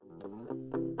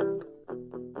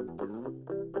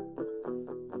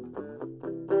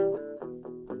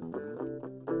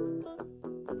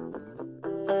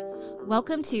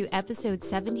Welcome to episode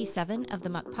 77 of the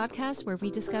Muck Podcast, where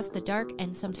we discuss the dark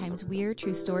and sometimes weird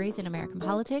true stories in American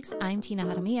politics. I'm Tina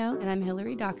Jaramillo. And I'm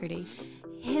Hillary Doherty.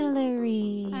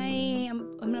 Hillary. Hi,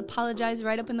 I'm going to apologize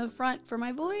right up in the front for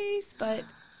my voice, but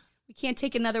we can't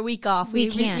take another week off. We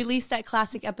released that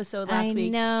classic episode last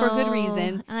week for good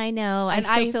reason. I know. And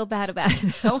I still feel bad about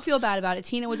it. Don't feel bad about it.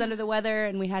 Tina was under the weather,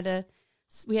 and we had to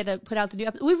put out the new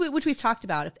episode, which we've talked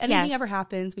about. If anything ever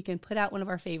happens, we can put out one of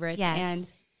our favorites. Yes. And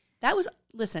that was,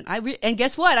 listen, and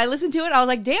guess what? I listened to it. I was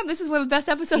like, damn, this is one of the best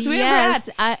episodes we ever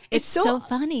had. It's so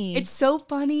funny. It's so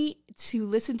funny to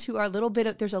listen to our little bit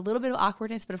of, there's a little bit of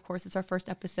awkwardness, but of course it's our first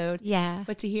episode. Yeah.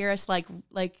 But to hear us like,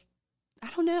 I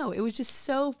don't know, it was just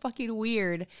so fucking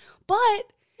weird. But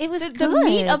it was the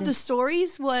meat of the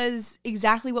stories was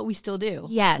exactly what we still do.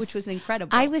 Yes. Which was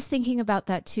incredible. I was thinking about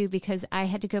that too, because I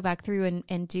had to go back through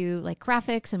and do like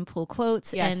graphics and pull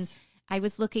quotes. Yes. And I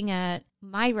was looking at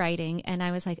my writing and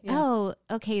I was like, oh,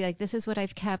 okay, like this is what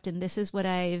I've kept and this is what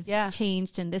I've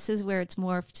changed and this is where it's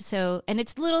morphed. So, and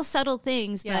it's little subtle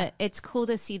things, but it's cool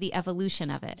to see the evolution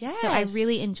of it. Yes. So I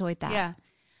really enjoyed that. Yeah.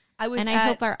 I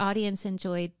hope our audience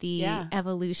enjoyed the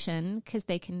evolution, because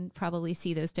they can probably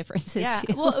see those differences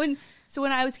too. Well,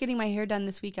 when I was getting my hair done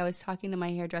this week, I was talking to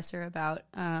my hairdresser about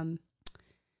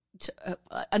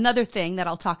another thing that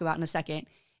I'll talk about in a second.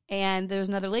 And there's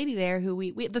another lady there who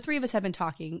we the three of us have been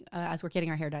talking as we're getting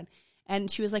our hair done. And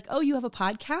she was like, oh, you have a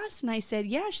podcast? And I said,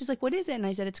 yeah. She's like, what is it? And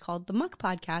I said, it's called The Muck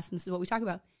Podcast. And this is what we talk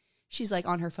about. She's like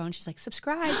on her phone. She's like,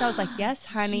 subscribe. I was like, yes,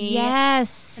 honey.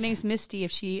 Yes. Her name's Misty.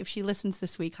 If she listens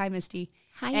this week. Hi, Misty.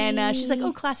 Hi. And she's like,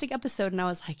 oh, classic episode. And I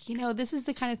was like, this is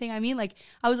the kind of thing I mean. Like,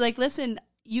 I was like, listen,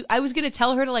 I was going to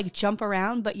tell her to like jump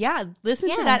around, but listen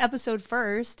to that episode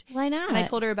first. Why not? And I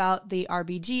told her about the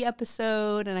RBG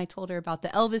episode, and I told her about the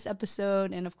Elvis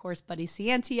episode, and of course, Buddy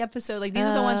Cianci episode. Like, these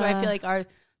are the ones where I feel like are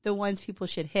the ones people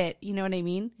should hit. You know what I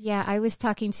mean? Yeah, I was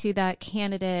talking to that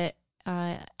candidate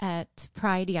at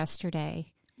Pride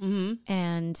yesterday,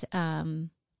 and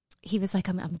he was like,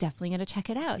 I'm definitely going to check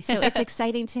it out. So it's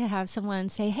exciting to have someone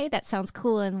say, hey, that sounds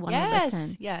cool, and want to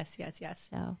listen. Yes.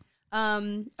 So.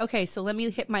 Okay, so let me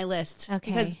hit my list.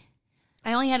 Okay. Because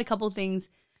I only had a couple things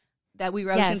that I was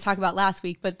going to talk about last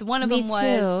week, but one of them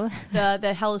was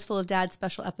the Hell is Full of Dad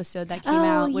special episode that came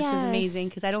out, which was amazing,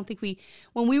 because I don't think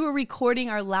when we were recording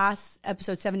our last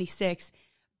episode 76,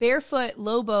 Barefoot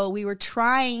Lobo, we were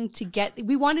trying to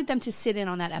we wanted them to sit in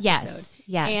on that episode.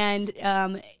 Yes.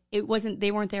 And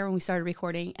they weren't there when we started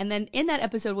recording. And then in that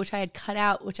episode, which I had cut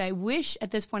out, which I wish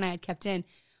at this point I had kept in,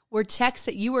 were texts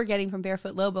that you were getting from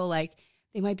Barefoot Lobo, like,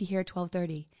 they might be here at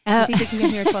 12:30. I think they can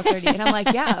get here at 12:30. And I'm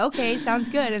like, yeah, okay, sounds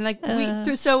good. And like,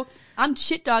 so I'm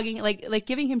shit dogging, like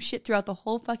giving him shit throughout the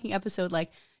whole fucking episode.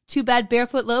 Like, too bad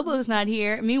Barefoot Lobo's not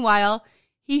here. Meanwhile,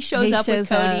 he shows up with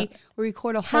Cody. We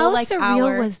record a whole hour. How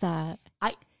surreal was that?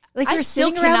 You're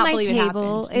sitting around my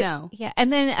table. Yeah.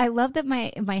 And then I love that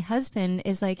my husband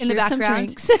is like, in the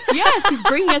background. Some drinks. Yes, he's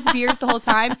bringing us beers the whole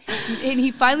time. And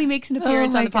he finally makes an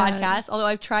appearance on the podcast. Although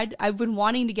I've been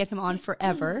wanting to get him on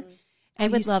forever.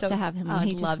 And I would love to have him on.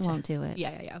 He just won't do it.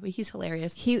 Yeah. But he's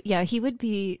hilarious. He would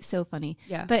be so funny.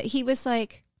 Yeah. But he was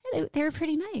like, they were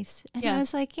pretty nice. And I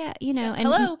was like, and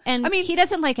hello. And I mean, he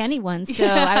doesn't like anyone. So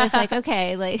I was like,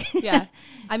 okay, like, yeah.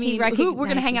 I mean, we're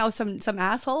going to hang out with some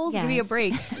assholes? Yes. Give me a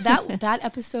break. That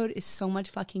episode is so much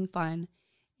fucking fun.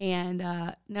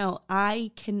 And no,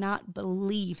 I cannot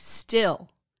believe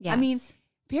still. Yes. I mean,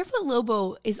 Barefoot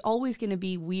Lobo is always going to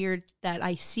be weird that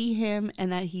I see him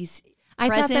and that he's I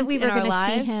thought that we were going to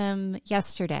see him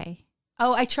yesterday.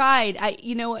 Oh, I tried.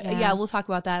 Yeah, we'll talk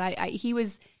about that. He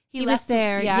was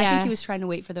there. Yeah, I think he was trying to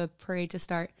wait for the parade to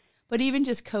start. But even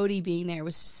just Cody being there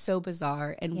was just so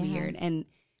bizarre and weird. And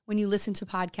when you listen to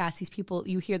podcasts, these people,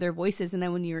 you hear their voices, and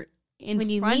then when you're in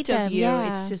front of you,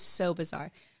 it's just so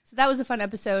bizarre. So that was a fun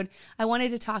episode. I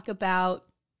wanted to talk about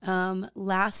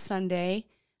last Sunday,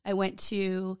 I went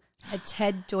to a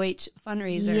Ted Deutsch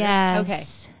fundraiser.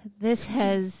 Yes.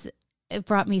 Okay. It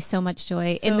brought me so much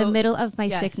joy. In the middle of my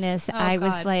sickness, I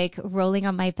was like rolling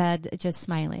on my bed, just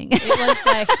smiling. It was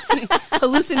like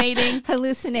hallucinating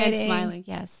and smiling.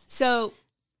 Yes. So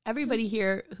everybody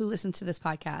here who listens to this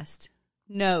podcast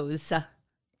knows that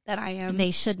I am.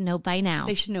 They should know by now.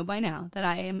 That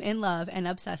I am in love and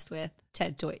obsessed with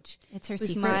Ted Deutsch. It's her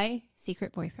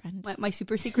secret boyfriend. My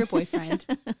super secret boyfriend.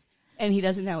 And he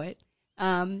doesn't know it.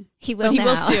 He will now.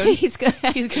 Will soon. He's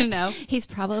gonna know.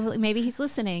 Maybe he's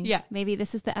listening. Yeah. Maybe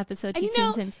this is the episode he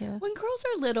tunes into. When girls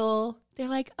are little, they're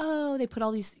like, oh, they put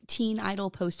all these teen idol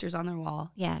posters on their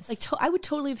wall. Yes. Like I would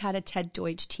totally have had a Ted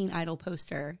Deutsch teen idol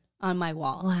poster on my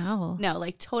wall. Wow. No,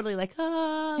 like totally like,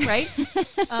 right?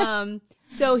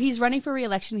 So he's running for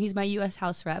re-election. He's my U.S.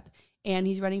 House rep, and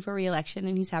he's running for re-election,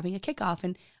 and he's having a kickoff.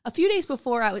 And a few days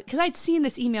before, because I'd seen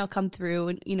this email come through,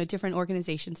 and different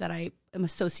organizations that I am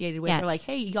associated with are like,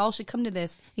 hey, y'all should come to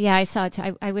this. Yeah, I saw it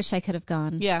too. I wish I could have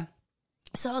gone. Yeah.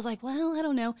 So I was like, well, I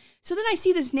don't know. So then I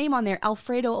see this name on there,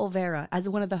 Alfredo Olvera, as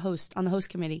one of the hosts on the host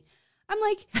committee. I'm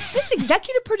like, this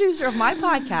executive producer of my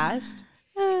podcast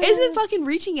isn't fucking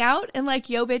reaching out and like,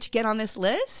 yo, bitch, get on this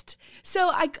list.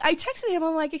 So I texted him.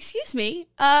 I'm like, excuse me,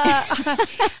 how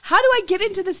do I get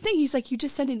into this thing? He's like, you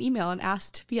just sent an email and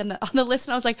asked to be on the list.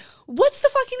 And I was like, what's the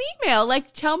fucking email?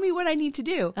 Like, tell me what I need to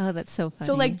do. Oh, that's so funny.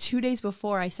 So like 2 days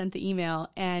before I sent the email,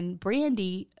 and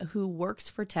Brandy, who works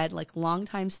for Ted, like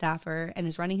longtime staffer and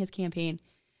is running his campaign,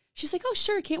 she's like, oh,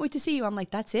 sure. Can't wait to see you. I'm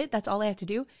like, that's it. That's all I have to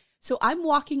do. So I'm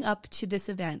walking up to this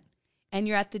event, and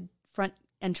you're at the front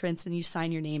entrance and you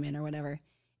sign your name in or whatever.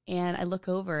 And I look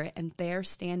over, and they're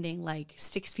standing like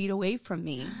 6 feet away from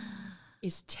me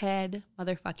is Ted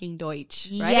motherfucking Deutsch,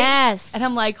 right? Yes. And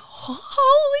I'm like,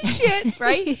 holy shit,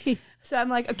 right? So I'm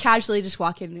like, I'm casually just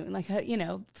walking and like,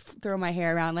 throw my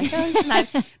hair around like, oh,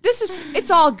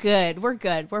 it's all good. We're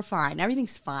good. We're fine.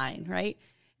 Everything's fine, right?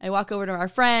 I walk over to our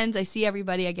friends. I see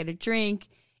everybody. I get a drink.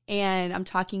 And I'm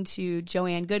talking to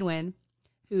Joanne Goodwin,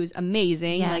 who's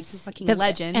amazing, like fucking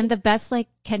legend. And the best like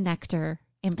connector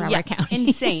in Broward County.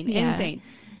 Insane.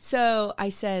 So I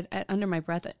said under my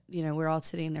breath, we're all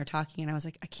sitting there talking, and I was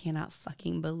like, I cannot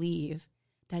fucking believe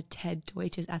that Ted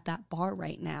Deutsch is at that bar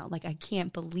right now. Like, I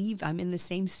can't believe I'm in the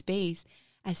same space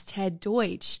as Ted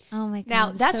Deutsch. Oh my God.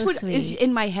 Now that's so what sweet. is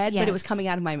in my head, but it was coming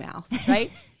out of my mouth,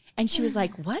 right? And she was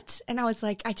like, what? And I was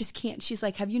like, I just can't. She's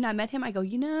like, have you not met him? I go,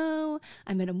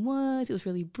 I met him once. It was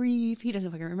really brief. He doesn't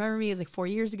fucking remember me. It was like 4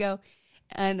 years ago.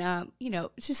 And,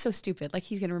 it's just so stupid. Like,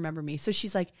 he's going to remember me. So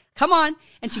she's like, come on.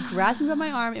 And she grabs me by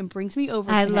my arm and brings me over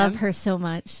to him. I love her so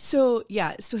much. So,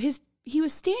 yeah. So he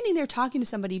was standing there talking to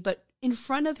somebody, but in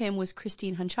front of him was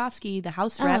Christine Hunchovsky, the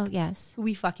House rep. Oh, yes. Who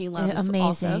we fucking love.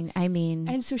 Amazing. Also. I mean.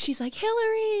 And so she's like,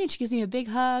 Hillary. And she gives me a big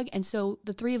hug. And so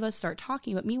the three of us start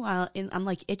talking. But meanwhile, I'm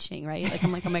like itching, right? Like,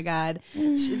 I'm like, oh my God.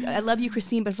 I love you,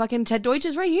 Christine. But fucking Ted Deutsch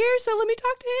is right here. So let me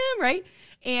talk to him, right?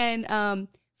 And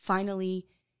finally,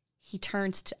 he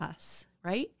turns to us,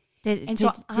 right? Was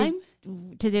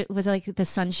it like the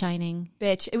sun shining?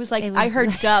 Bitch, it was like, I heard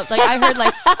dub. Like, I heard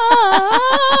like,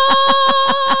 ah,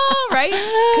 right?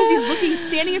 Because he's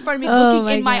standing in front of me,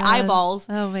 looking in my eyeballs.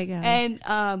 Oh my God. And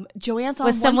Joanne's on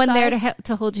one side. Was someone there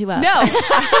to hold you up? No.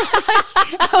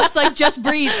 I was like, just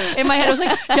breathe. In my head, I was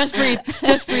like, just breathe.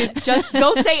 Just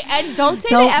don't say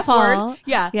the F word.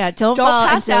 Yeah. Yeah, don't fall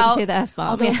pass and out. Don't say the F bomb.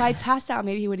 Although if I'd passed out,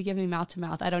 maybe he would have given me mouth to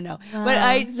mouth. I don't know. Wow.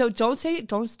 But so don't say it.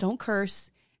 Don't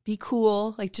curse. Be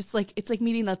cool. Like, just like, it's like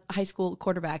meeting the high school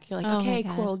quarterback. You're like, okay,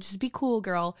 cool. Just be cool,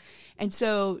 girl. And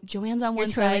so Joanne's on one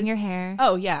side. You're twirling your hair.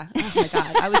 Oh, yeah. Oh, my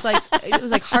God. I was like, it was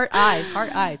like heart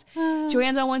eyes.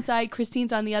 Joanne's on one side.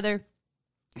 Christine's on the other.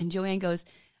 And Joanne goes,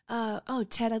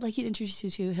 Ted, I'd like you to introduce you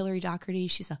to Hillary Doherty.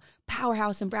 She's a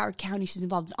powerhouse in Broward County. She's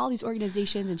involved in all these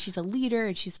organizations, and she's a leader,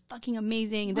 and she's fucking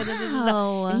amazing. And,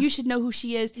 and you should know who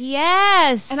she is.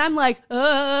 Yes. And I'm like,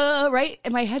 right?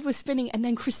 And my head was spinning. And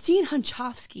then Christine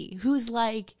Hunchovsky, who's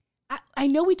like, I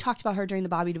know we talked about her during the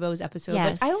Bobby DeVos episode,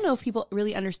 but I don't know if people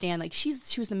really understand. Like, she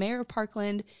was the mayor of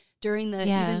Parkland during the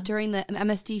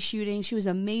MSD shooting. She was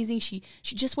amazing. She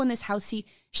just won this House seat.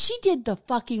 She did the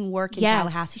fucking work in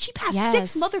Tallahassee. She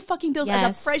passed 6 motherfucking bills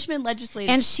as a freshman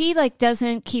legislator. And she like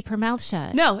doesn't keep her mouth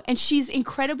shut. No, and she's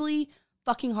incredibly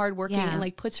fucking hardworking and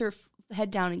like puts her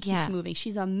head down and keeps moving.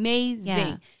 She's amazing.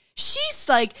 Yeah. She's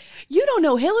like, you don't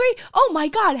know Hillary? Oh my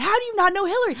God, how do you not know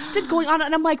Hillary? Just going on,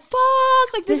 and I'm like,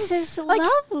 fuck, like this is like,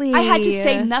 lovely. I had to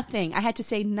say nothing.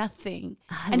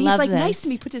 And he's like, this. Nice to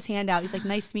meet. Puts his hand out. He's like,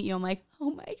 nice to meet you. I'm like,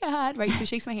 oh my God, right? So he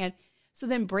shakes my hand. So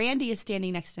then Brandy is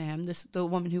standing next to him, the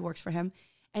woman who works for him.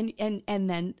 And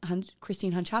then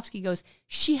Christine Hunchovsky goes,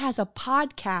 she has a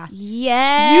podcast.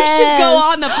 Yes. You should go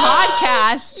on the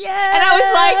podcast. Yes. And I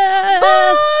was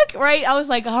like, fuck. Right? I was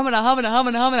like,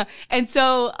 humana. And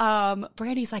so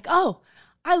Brandy's like, oh,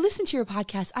 I listened to your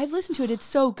podcast. I've listened to it. It's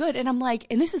so good. And I'm like,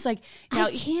 and this is like, now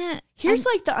here's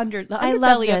like the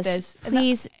underbelly of this.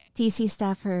 Please, DC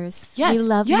staffers. Yes. We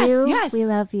love you. Yes. We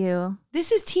love you.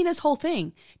 This is Tina's whole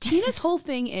thing. Tina's whole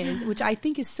thing is, which I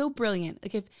think is so brilliant.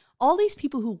 Like, if all these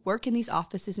people who work in these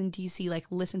offices in DC, like,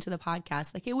 listen to the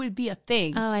podcast, like, it would be a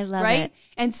thing. Oh, I love it. Right?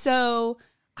 And so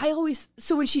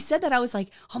so when she said that, I was like,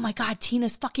 oh my God,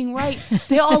 Tina's fucking right.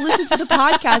 They all listen to the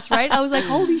podcast, right? I was like,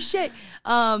 holy shit.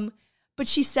 But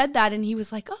she said that, and he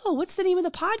was like, "Oh, what's the name of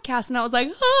the podcast?" And I was like,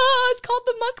 "Oh, it's called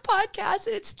the Muck Podcast,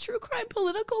 and it's true crime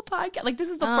political podcast." Like, this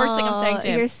is the first thing I'm saying to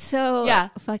him. You're so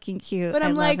fucking cute. But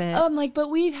I'm like, but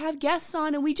we have guests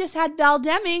on, and we just had Val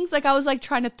Demings. Like, I was like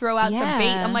trying to throw out some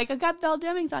bait. I'm like, I got Val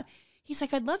Demings on. He's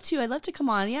like, I'd love to come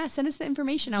on. Yeah, send us the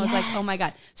information. I was like, oh my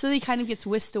God. So then he kind of gets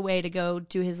whisked away to go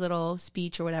do his little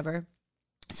speech or whatever.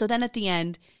 So then at the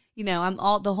end, you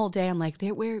know, the whole day, I'm like,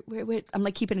 where, I'm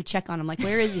like keeping a check on him. Like,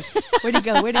 where is he? Where'd he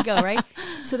go? Right.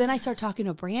 So then I start talking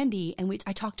to Brandy, and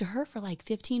I talked to her for like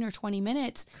 15 or 20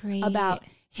 minutes about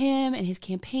him and his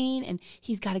campaign, and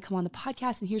he's got to come on the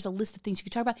podcast, and here's a list of things you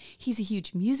could talk about. He's a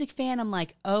huge music fan. I'm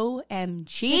like,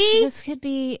 OMG. This could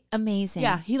be amazing.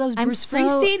 Yeah, he loves Bruce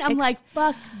Springsteen. I'm like,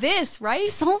 fuck this, right?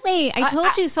 Soulmate. I told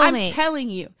you soulmate. I'm telling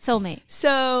you. Soulmate.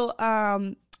 So,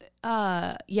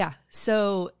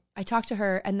 so I talked to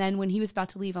her, and then when he was about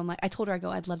to leave, I told her,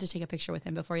 I'd love to take a picture with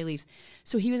him before he leaves.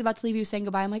 So he was about to leave, he was saying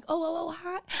goodbye. I'm like,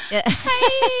 hi.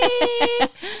 Hi.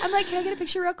 I'm like, can I get a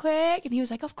picture real quick? And he was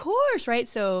like, of course, right?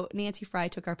 So Nancy Fry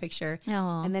took our picture.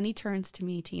 Aww. And then he turns to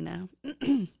me, Tina.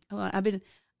 I've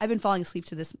been falling asleep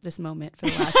to this moment for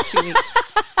the last 2 weeks,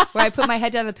 where I put my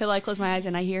head down on the pillow, I close my eyes,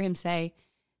 and I hear him say,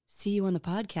 "See you on the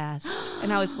podcast."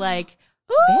 And I was like,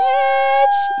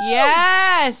 bitch,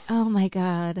 yes. Oh my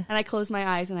God. And I close my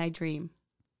eyes and I dream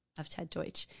of Ted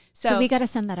Deutsch. So we got to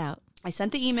send that out. I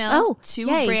sent the email to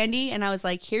Brandy, and I was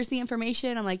like, here's the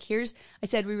information. I'm like, I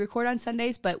said, we record on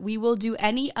Sundays, but we will do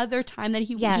any other time that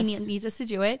he needs us to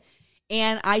do it.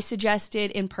 And I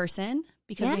suggested in person,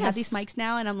 because we have these mics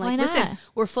now, and I'm like, listen,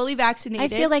 we're fully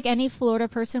vaccinated. I feel like any Florida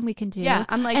person we can do. Yeah,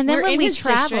 I'm like, and then we're when in we his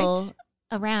travel district.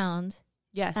 Around,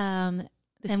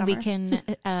 then we can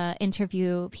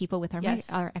interview people with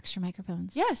our extra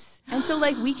microphones. Yes. And so,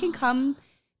 like, we can come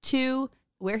to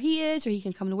where he is, or he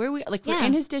can come to where we're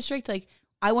in his district. Like,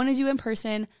 I want to do in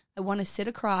person. I want to sit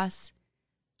across.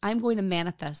 I'm going to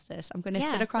manifest this. I'm going to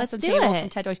sit across the table from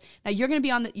Ted Deutsch. Now you're going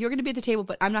to be at the table,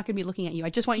 but I'm not going to be looking at you. I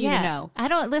just want you to know. I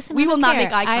don't listen. We will not care.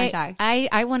 make eye contact.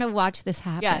 I want to watch this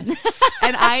happen. Yes.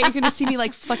 And you're going to see me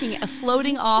like fucking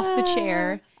floating off the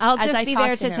chair. I'll just be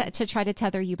there to try to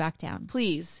tether you back down.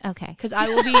 Please. Okay. Because I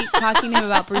will be talking to him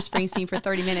about Bruce Springsteen for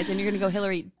 30 minutes, and you're going to go,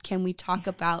 Hillary, can we talk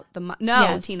about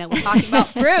Tina, we're talking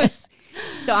about Bruce.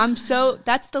 So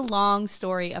that's the long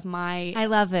story of my. I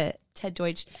love it. Ted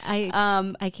Deutsch.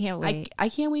 I can't wait. I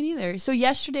can't wait either. So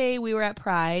yesterday we were at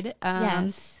Pride.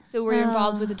 Yes. So we're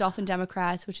involved with the Dolphin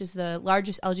Democrats, which is the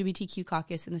largest LGBTQ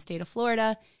caucus in the state of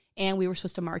Florida. And we were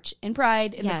supposed to march in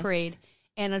Pride in the parade.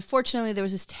 And unfortunately, there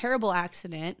was this terrible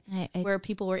accident where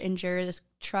people were injured. This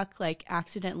truck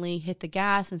accidentally hit the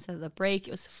gas instead of the brake.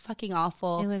 It was fucking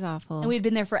awful. It was awful. And we'd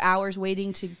been there for hours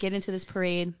waiting to get into this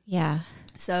parade. Yeah.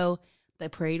 So the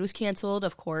parade was canceled,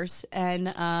 of course.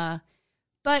 And,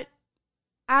 but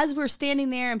as we're standing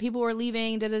there and people were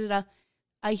leaving,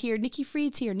 I hear Nikki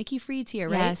Fried's here,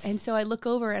 right? Yes. And so I look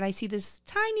over and I see this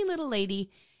tiny little lady,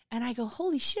 and I go,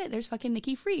 holy shit, there's fucking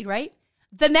Nikki Fried, right?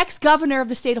 The next governor of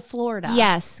the state of Florida.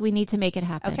 Yes, we need to make it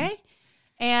happen. Okay.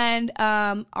 And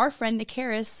our friend Nick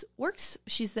Harris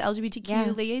she's the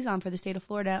LGBTQ liaison for the state of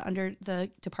Florida under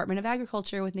the Department of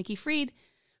Agriculture with Nikki Fried,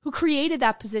 who created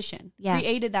that position.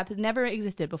 Never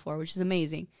existed before, which is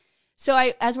amazing. So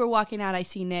as we're walking out, I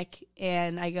see Nick,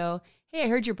 and I go, hey, I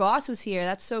heard your boss was here.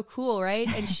 That's so cool, right?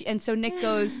 And so Nick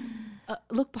goes,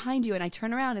 look behind you. And I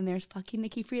turn around, and there's fucking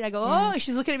Nikki Fried. I go, oh,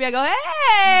 she's looking at me. I go,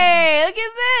 hey, look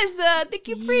at this.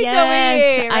 Nikki Fried's over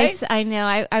here. Right? I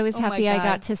know. I was happy I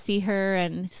got to see her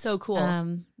and so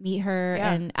cool. Meet her.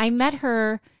 Yeah. And I met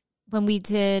her when we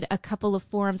did a couple of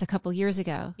forums a couple years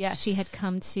ago. Yes. She had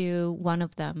come to one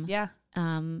of them. Yeah.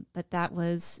 But that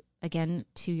was, again,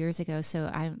 2 years ago. So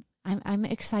I'm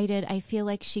excited. I feel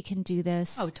like she can do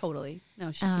this. Oh, totally.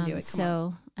 No, she can do it. Come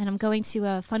on. And I'm going to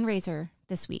a fundraiser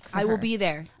this week for her. will be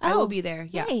there. I will be there.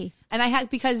 Yeah. Yay. And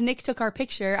because Nick took our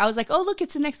picture, I was like, oh, look,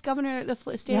 it's the next governor, the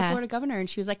state of Florida governor. And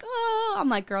she was like, oh, I'm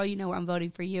like, girl, you know where I'm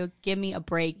voting for you. Give me a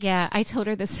break. Yeah, I told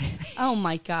her this. Oh,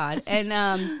 my God.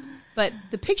 And, but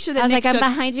the picture that I was Nick like, took,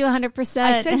 I'm behind you 100%.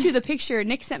 I sent you the picture.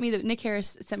 Nick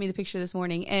Harris sent me the picture this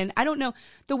morning. And I don't know,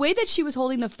 the way that she was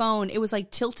holding the phone, it was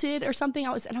like tilted or something.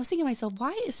 I was thinking to myself,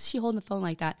 why is she holding the phone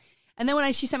like that? And then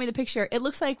when she sent me the picture, it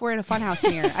looks like we're in a funhouse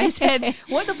mirror. I said,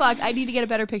 what the fuck? I need to get a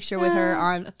better picture with her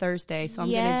on Thursday. So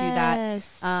I'm going to do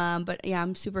that. But yeah,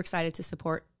 I'm super excited to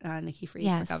support Nikki Fried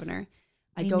for governor.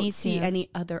 I don't see any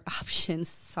other options.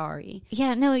 Sorry.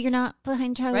 Yeah, no, you're not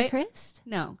behind Charlie Crist?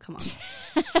 No, come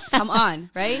on. Come on,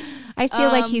 right? I feel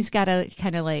like he's got to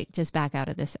kind of like just back out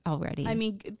of this already. I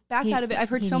mean, out of it. I've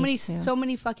heard so many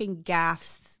fucking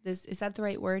gaffes. Is that the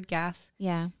right word? Gaff?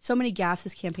 Yeah. So many gaffes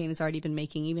this campaign has already been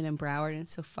making, even in Broward, and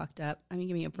it's so fucked up. I mean,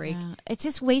 give me a break. Yeah. It's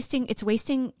just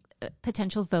wasting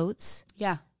potential votes.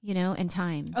 Yeah. You know, and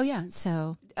time. Oh, yeah.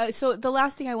 So the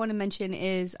last thing I want to mention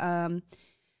is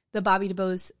the Bobby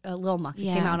DeBoe's Lil Muck that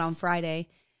came out on Friday.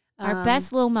 Our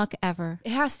best Lil Muck ever.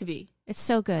 It has to be. It's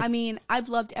so good. I mean, I've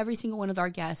loved every single one of our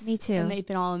guests. Me too. And they've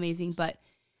been all amazing. But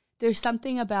there's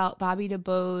something about Bobby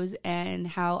DeBoe's and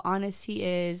how honest he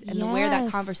is and where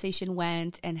that conversation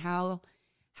went and how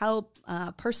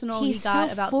personal he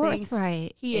got about things.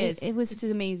 Right. He is. It's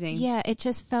amazing. Yeah, it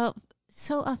just felt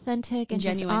so authentic and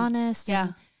genuine. Just honest.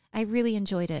 Yeah. I really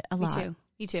enjoyed it a lot.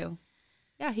 Me too.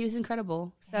 Yeah, he was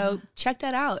incredible. So check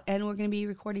that out. And we're going to be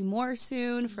recording more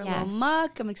soon for Lil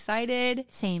Muck. I'm excited.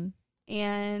 Same.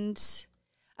 And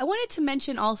I wanted to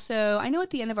mention also, I know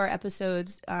at the end of our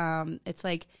episodes, it's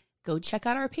like, go check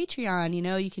out our Patreon. You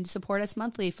know, you can support us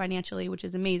monthly financially, which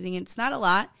is amazing. It's not a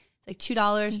lot. It's like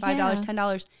 $2, $5,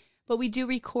 $10. But we do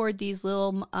record these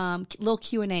little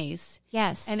Q&As.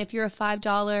 Yes. And if you're a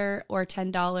 $5 or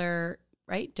 $10,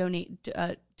 right,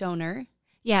 donor.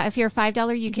 Yeah, if you're a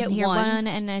 $5, you can hear one,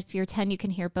 and if you're 10, you can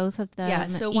hear both of them. Yeah,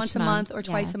 so once a month or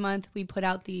twice a month, we put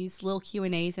out these little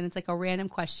Q&As, and it's like a random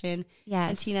question. Yes.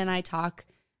 And Tina and I talk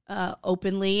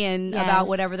openly and about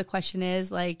whatever the question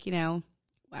is, like, you know,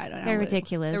 I don't know. They're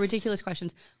ridiculous. They're ridiculous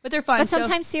questions, but they're fun. But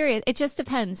sometimes serious. It just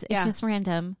depends. It's just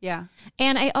random. Yeah.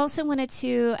 And I also wanted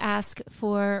to ask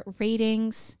for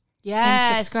ratings. Yes.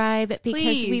 And subscribe because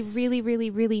please. we really, really,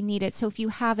 really need it. So if you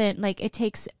haven't, like, it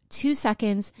takes 2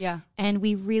 seconds. Yeah. And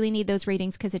we really need those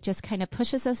ratings because it just kind of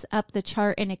pushes us up the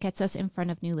chart and it gets us in front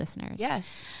of new listeners.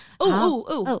 Yes.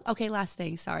 Oh. Okay, last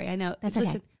thing. Sorry. I know. That's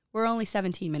Listen, okay. We're only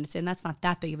 17 minutes in. That's not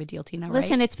that big of a deal, Tina, right?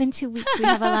 Listen, it's been 2 weeks. We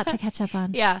have a lot to catch up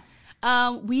on. Yeah.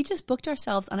 We just booked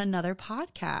ourselves on another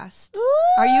podcast. Ooh,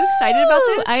 are you excited about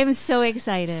this? I am so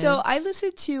excited. So I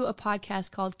listened to a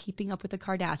podcast called Keeping Up with the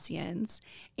Kardashians,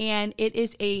 and it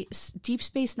is a Deep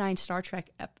Space Nine Star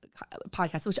Trek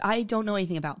podcast, which I don't know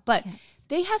anything about, but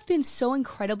they have been so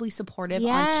incredibly supportive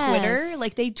on Twitter.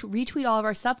 Like they retweet all of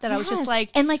our stuff that I was just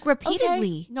like, and like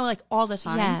repeatedly, no, like all the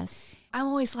time. Yes, I'm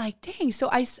always like, dang.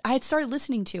 So I had started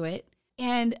listening to it.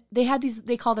 And they had these,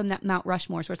 they call them that Mount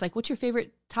Rushmore. So it's like, what's your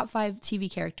favorite top 5 TV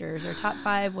characters or top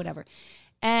 5, whatever.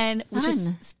 And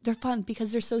they're fun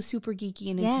because they're so super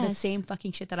geeky and into the same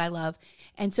fucking shit that I love.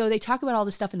 And so they talk about all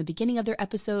this stuff in the beginning of their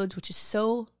episodes, which is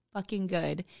so fucking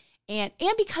good. And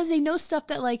because they know stuff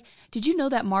that, like, did you know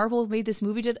that Marvel made this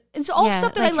movie? It's all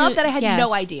stuff that I love that I had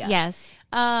no idea. Yes.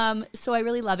 So I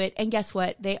really love it. And guess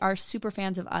what? They are super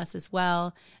fans of us as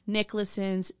well. Nick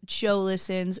listens, Joe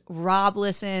listens, Rob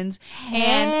listens.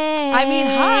 And I mean,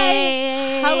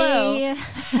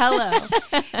 hello.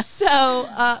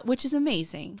 So, which is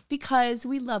amazing because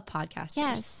we love podcasters.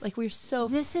 Yes. Like we're so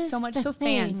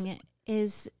fans.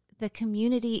 Is the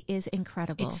community is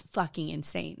incredible. It's fucking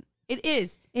insane. It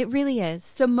is. It really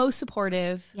is. The most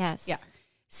supportive. Yes. Yeah.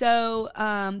 So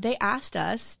they asked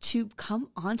us to come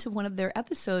onto one of their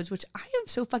episodes, which I am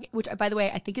so fucking, which by the way,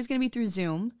 I think is going to be through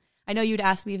Zoom. I know you'd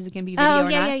asked me if it's going to be video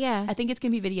or not. Yeah. I think it's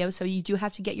going to be video, so you do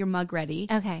have to get your mug ready.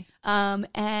 Okay.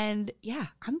 And yeah,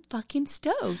 I'm fucking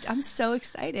stoked. I'm so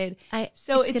excited. It's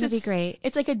going to be great.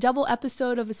 It's like a double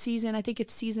episode of a season. I think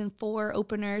it's season 4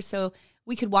 opener. So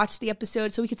we could watch the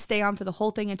episode, so we could stay on for the whole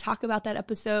thing and talk about that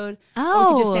episode. Oh. Or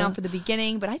we could just stay on for the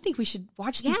beginning. But I think we should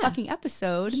watch the fucking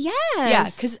episode. Yes. Yeah,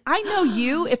 because I know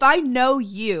you. If I know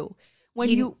you, when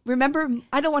you remember,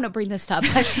 I don't want to bring this up.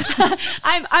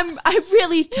 I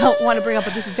really don't want to bring up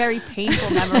this very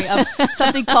painful memory of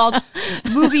something called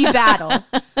Movie Battle,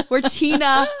 where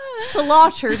Tina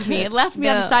slaughtered me and left me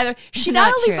on the side. She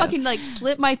not only fucking like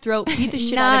slit my throat, beat the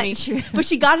shit out of me, but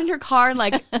she got in her car and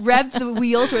like revved the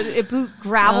wheels where it blew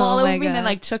gravel all over me and then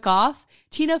like took off.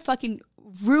 Tina fucking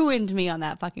ruined me on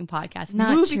that fucking podcast.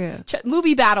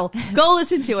 Movie Battle. Go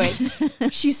listen to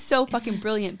it. She's so fucking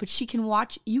brilliant, but you can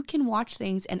watch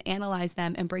things and analyze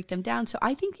them and break them down. So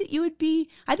I think that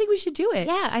I think we should do it.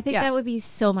 Yeah, I think that would be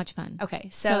so much fun. Okay.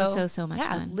 So much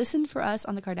fun. Listen for us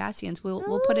on the Kardashians.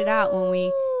 We'll put it out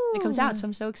when it comes out. So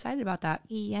I'm so excited about that.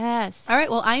 Yes. All right.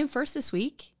 Well, I am first this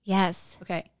week. Yes.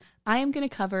 Okay. I am going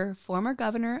to cover former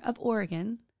governor of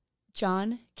Oregon,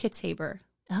 John Kitzhaber.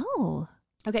 Oh.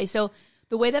 Okay. So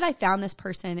the way that I found this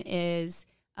person is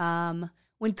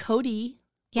when Cody,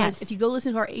 if you go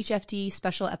listen to our HFD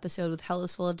special episode with Hell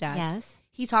is Full of Dads,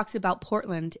 he talks about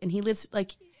Portland, and he lives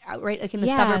like right, like in the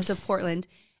suburbs of Portland,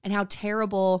 and how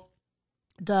terrible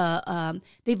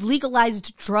they've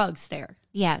legalized drugs there.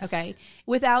 Yes. Okay.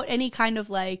 Without any kind of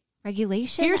like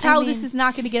regulation. Here's how this is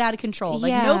not going to get out of control.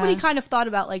 Like nobody kind of thought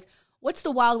about like, what's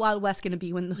the wild, wild west going to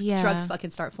be when the drugs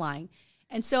fucking start flying?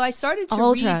 And so I started to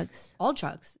read all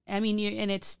drugs. I mean, and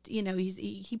it's,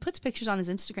 he puts pictures on his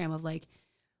Instagram of like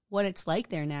what it's like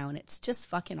there now. And it's just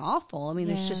fucking awful. I mean,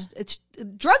 it's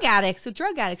drug addicts. So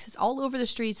drug addicts is all over the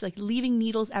streets, like leaving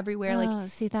needles everywhere.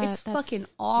 It's fucking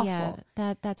awful.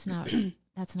 Yeah, that's not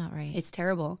right. It's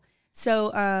terrible.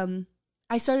 So,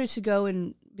 I started to go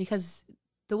because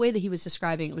the way that he was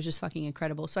describing it was just fucking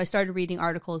incredible. So I started reading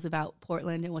articles about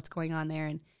Portland and what's going on there.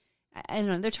 And I don't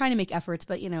know, they're trying to make efforts,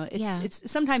 but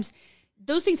it's sometimes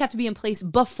those things have to be in place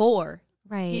before.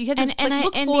 Right. You have to,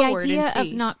 look and forward the idea and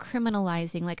see. of not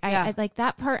criminalizing, like I like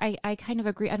that part. I kind of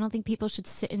agree. I don't think people should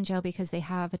sit in jail because they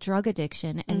have a drug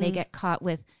addiction and they get caught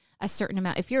with a certain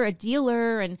amount. If you're a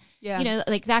dealer and,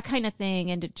 like that kind of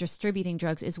thing, and distributing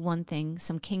drugs is one thing,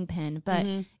 some kingpin. But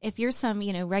if you're some,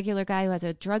 regular guy who has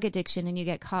a drug addiction and you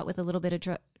get caught with a little bit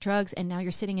of drugs and now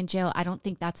you're sitting in jail, I don't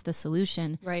think that's the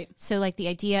solution. Right. So like the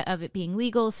idea of it being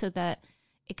legal so that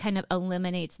it kind of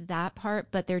eliminates that part,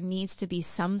 but there needs to be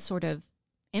some sort of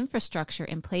infrastructure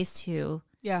in place to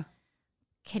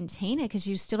contain it, because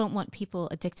you still don't want people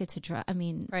addicted to drugs. I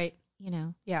mean, right.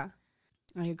 Yeah.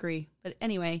 I agree. But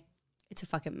anyway, it's a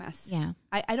fucking mess. Yeah.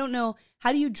 I don't know.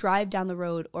 How do you drive down the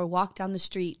road or walk down the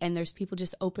street and there's people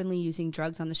just openly using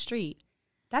drugs on the street?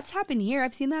 That's happened here.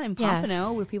 I've seen that in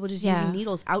Pompano where people just using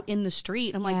needles out in the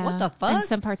street. I'm like, what the fuck? And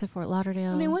some parts of Fort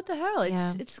Lauderdale. I mean, what the hell?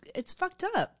 It's fucked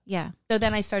up. Yeah. So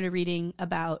then I started reading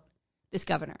about this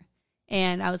governor.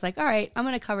 And I was like, all right, I'm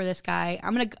going to cover this guy.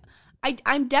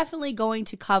 I'm definitely going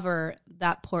to cover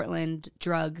that Portland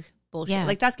drug bullshit. Yeah.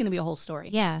 Like that's going to be a whole story.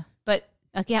 Yeah. But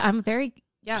I'm very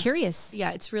curious.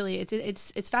 Yeah, it's really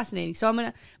it's fascinating.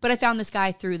 So but I found this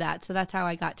guy through that. So that's how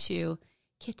I got to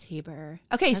Kitzhaber.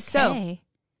 Okay. So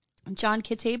John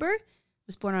Kitzhaber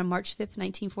was born on March 5th,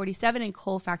 1947 in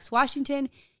Colfax, Washington.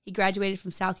 He graduated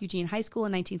from South Eugene High School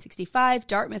in 1965,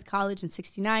 Dartmouth College in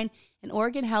 69, and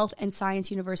Oregon Health and Science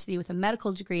University with a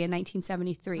medical degree in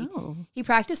 1973. Oh. He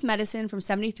practiced medicine from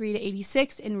 73 to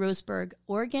 86 in Roseburg,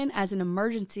 Oregon as an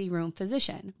emergency room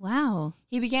physician. Wow.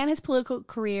 He began his political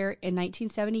career in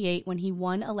 1978 when he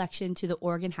won election to the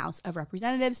Oregon House of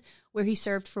Representatives, where he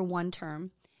served for one term.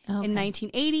 Okay. In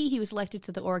 1980, he was elected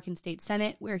to the Oregon State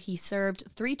Senate, where he served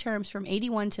 3 terms from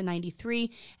 81 to 93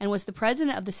 and was the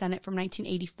president of the Senate from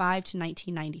 1985 to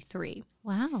 1993.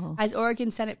 Wow. As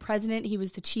Oregon Senate president, he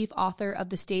was the chief author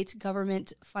of the state's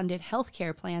government-funded health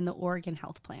care plan, the Oregon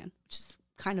Health Plan, which is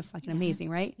kind of fucking amazing,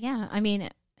 right? Yeah. I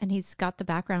mean, and he's got the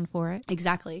background for it.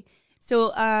 Exactly. So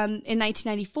in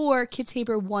 1994,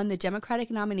 Kitzhaber won the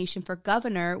Democratic nomination for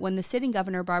governor when the sitting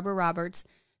governor, Barbara Roberts,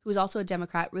 who was also a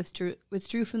Democrat,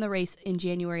 withdrew from the race in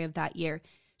January of that year.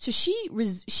 So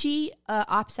she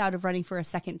opts out of running for a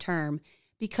second term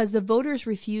because the voters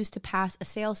refused to pass a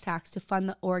sales tax to fund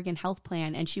the Oregon Health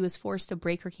Plan, and she was forced to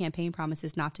break her campaign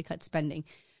promises not to cut spending.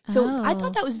 So I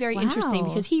thought that was very interesting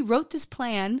because he wrote this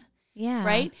plan,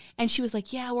 right? And she was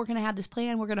like, yeah, we're going to have this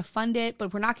plan, we're going to fund it,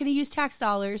 but we're not going to use tax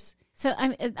dollars. So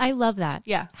I love that.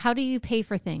 Yeah. How do you pay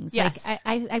for things? Yes. Like,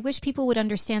 I wish people would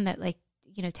understand that, like,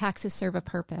 taxes serve a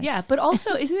purpose. Yeah, but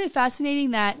also, isn't it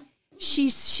fascinating that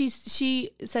she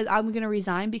says, I'm going to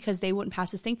resign because they wouldn't pass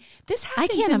this thing. This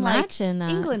happens in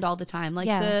England all the time. Like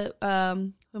the,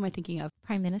 who am I thinking of?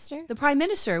 Prime Minister? The Prime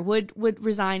Minister would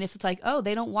resign if it's like, oh,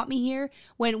 they don't want me here.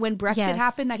 When Brexit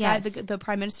happened, that guy, the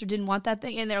Prime Minister didn't want that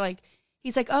thing. And they're like,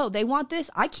 he's like, oh, they want this?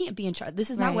 I can't be in charge.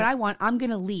 This is not what I want. I'm going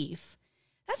to leave.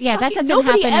 That doesn't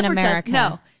happen in America.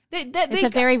 No. It's a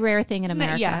very rare thing in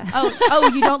America. Yeah. Oh,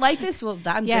 you don't like this? Well,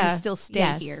 I'm going to still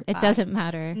stay here. It doesn't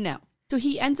matter. No. So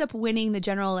he ends up winning the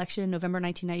general election in November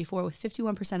 1994 with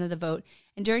 51% of the vote.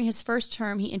 And during his first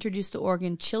term, he introduced the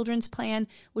Oregon Children's Plan,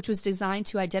 which was designed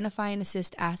to identify and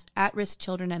assist at-risk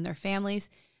children and their families.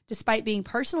 Despite being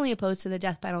personally opposed to the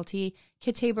death penalty,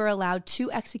 Kitzhaber allowed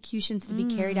 2 executions to be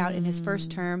carried out in his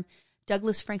first term,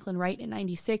 Douglas Franklin Wright in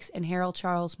 96 and Harold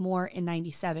Charles Moore in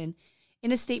 97.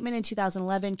 In a statement in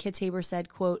 2011, Kitzhaber said,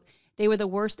 quote, "They were the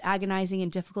worst agonizing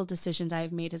and difficult decisions I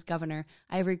have made as governor.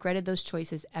 I have regretted those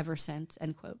choices ever since,"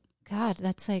 end quote. God,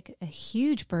 that's like a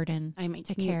huge burden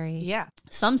to carry. Yeah.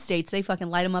 Some states, they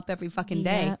fucking light them up every fucking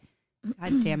day.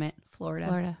 God damn it.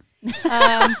 Florida.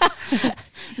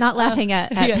 Not laughing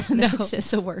at no, it's just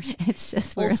the worst. It's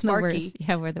just we're the worst.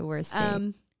 Yeah, we're the worst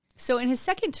state. So in his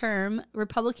second term,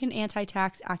 Republican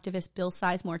anti-tax activist Bill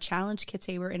Sizemore challenged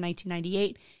Kitzhaber in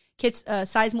 1998.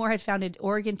 Sizemore had founded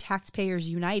Oregon Taxpayers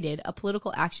United, a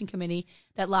political action committee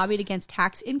that lobbied against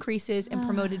tax increases and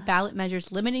promoted ballot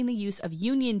measures limiting the use of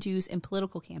union dues in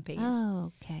political campaigns.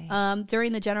 Oh, okay.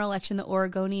 During the general election, the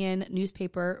Oregonian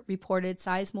newspaper reported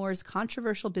Sizemore's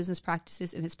controversial business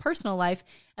practices in his personal life,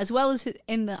 as well as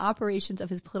in the operations of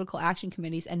his political action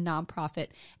committees and nonprofit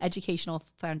educational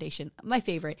foundation. My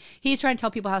favorite. He's trying to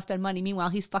tell people how to spend money. Meanwhile,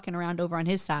 he's fucking around over on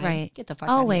his side. Right. Get the fuck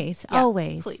out of here.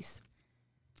 Always. Please.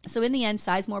 So in the end,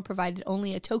 Sizemore provided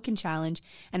only a token challenge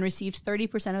and received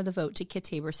 30% of the vote to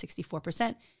Kitzhaber's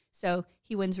 64%. So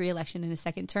he wins re-election in his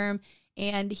second term,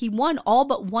 and he won all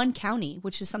but one county,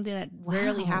 which is something that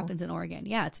rarely happens in Oregon.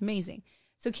 Yeah, it's amazing.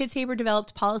 So Kitzhaber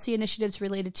developed policy initiatives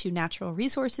related to natural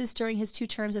resources during his 2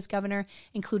 terms as governor,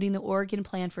 including the Oregon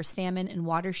Plan for Salmon and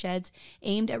Watersheds,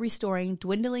 aimed at restoring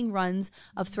dwindling runs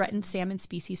of threatened salmon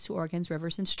species to Oregon's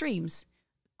rivers and streams.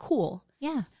 Cool.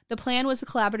 Yeah. The plan was a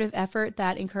collaborative effort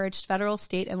that encouraged federal,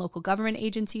 state, and local government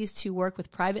agencies to work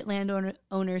with private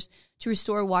landowners to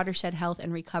restore watershed health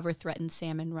and recover threatened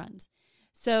salmon runs.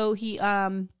 So he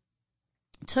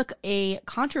took a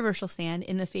controversial stand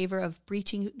in the favor of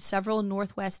breaching several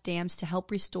Northwest dams to help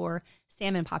restore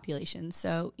salmon populations.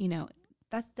 So,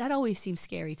 that always seems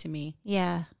scary to me.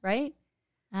 Yeah. Right?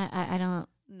 I don't.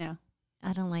 No.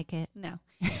 I don't like it. No.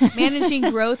 Managing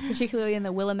growth, particularly in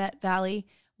the Willamette Valley,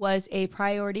 was a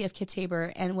priority of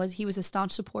Kitzhaber, and he was a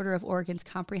staunch supporter of Oregon's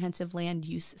comprehensive land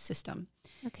use system.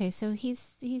 Okay, so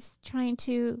he's trying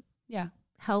to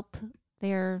help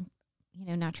their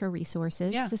natural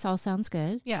resources. Yeah. This all sounds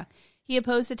good. Yeah. He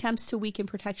opposed attempts to weaken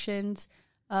protections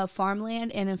of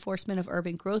farmland and enforcement of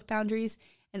urban growth boundaries.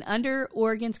 And under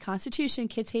Oregon's constitution,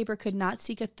 Kitzhaber could not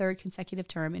seek a 3rd consecutive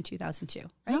term in 2002.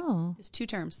 Right? Oh. It's 2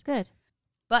 terms. Good.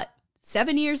 But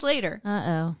 7 years later,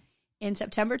 in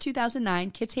September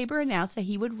 2009, Kitzhaber announced that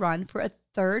he would run for a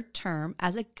 3rd term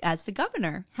as the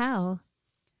governor. How?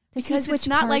 Because it's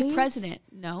not like president.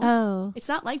 No. Oh. It's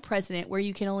not like president where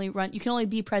you can only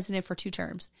be president for 2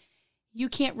 terms. You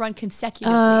can't run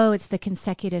consecutively. Oh, it's the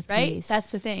consecutive right? piece.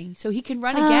 That's the thing. So he can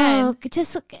run again. Oh,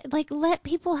 just let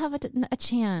people have a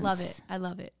chance. Love it. I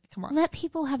love it. Come on. Let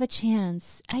people have a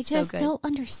chance. I just don't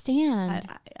understand.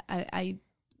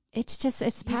 It's power.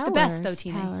 He's the best, though,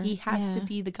 Tina. He has to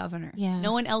be the governor. Yeah.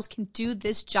 No one else can do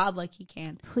this job like he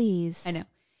can. Please. I know.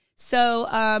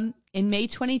 So in May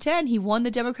 2010, he won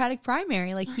the Democratic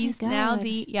primary. He's now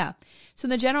So in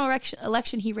the general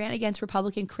election, he ran against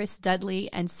Republican Chris Dudley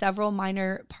and several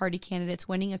minor party candidates,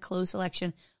 winning a close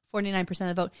election, 49% of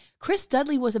the vote. Chris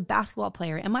Dudley was a basketball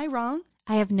player. Am I wrong?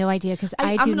 I have no idea because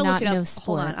I do not know sports.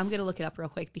 Hold on. I'm going to look it up real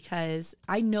quick because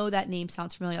I know that name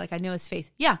sounds familiar. I know his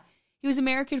face. Yeah. He was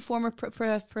American former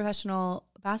professional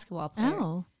basketball player.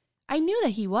 Oh. I knew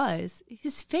that he was.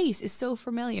 His face is so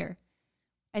familiar.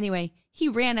 Anyway, he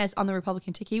ran on the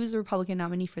Republican ticket. He was the Republican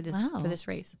nominee for this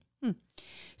race.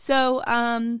 So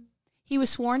he was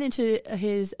sworn into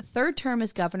his 3rd term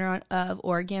as governor of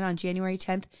Oregon on January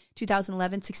 10th,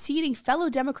 2011, succeeding fellow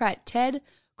Democrat Ted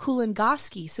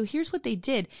Kulongoski. So here's what they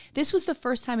did. This was the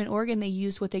first time in Oregon they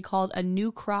used what they called a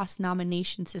new cross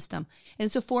nomination system. And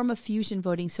it's a form of fusion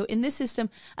voting. So in this system,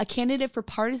 a candidate for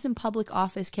partisan public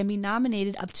office can be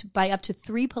nominated by up to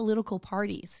 3 political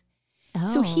parties. Oh.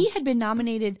 So he had been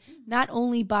nominated not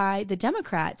only by the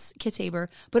Democrats, Kitzhaber,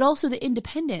 but also the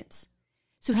independents.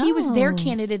 So he was their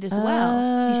candidate as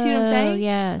well. Do you see what I'm saying?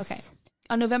 Yes. Okay.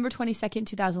 On November 22nd,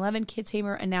 2011,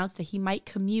 Kitzhaber announced that he might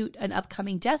commute an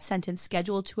upcoming death sentence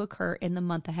scheduled to occur in the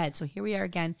month ahead. So here we are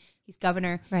again. He's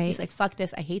governor. Right. He's like, fuck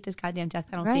this. I hate this goddamn death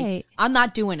penalty. Right. I'm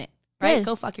not doing it. Right? Good.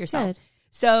 Go fuck yourself. Good.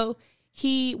 So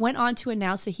he went on to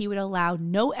announce that he would allow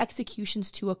no executions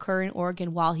to occur in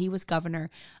Oregon while he was governor,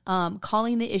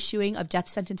 calling the issuing of death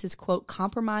sentences, quote,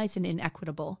 compromised and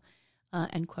inequitable,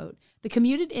 end quote. The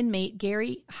commuted inmate,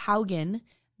 Gary Haugen,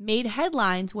 made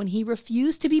headlines when he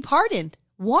refused to be pardoned,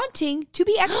 wanting to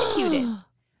be executed.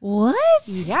 What?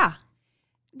 Yeah.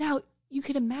 Now, you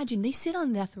could imagine they sit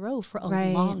on death row for a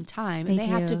long time, and they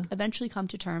have to eventually come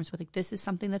to terms with, this is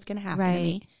something that's going to happen to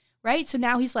me. Right? So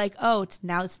now he's like, it's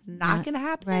not going to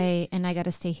happen. Right. And I got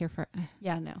to stay here for...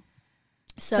 Yeah, no.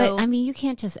 So, but, you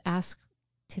can't just ask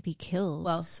to be killed.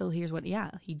 Well, so here's what,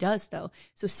 he does, though.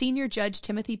 So senior judge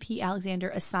Timothy P. Alexander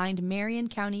assigned to Marion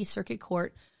County Circuit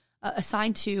Court, ruled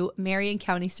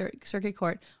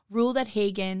that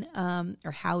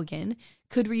Haugen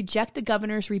could reject the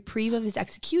governor's reprieve of his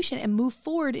execution and move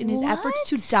forward in his efforts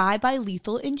to die by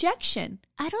lethal injection.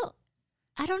 I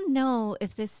don't know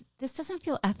if this doesn't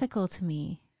feel ethical to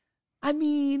me. I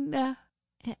mean,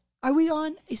 Are we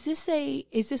on? Is this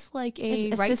like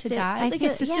a right to die? Like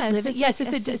assisted living? Yeah,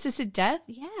 assisted death?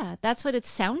 Yeah, that's what it's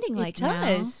sounding like now.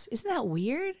 It does. Isn't that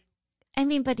weird? I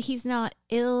mean, but he's not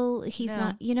ill. He's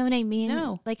not, you know what I mean?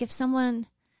 No. Like if someone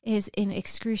is in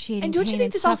excruciating and don't pain you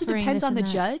think this also depends on the that.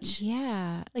 judge?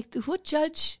 Yeah. Like what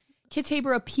judge?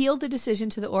 Kitzhaber appealed the decision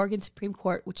to the Oregon Supreme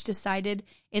Court, which decided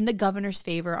in the governor's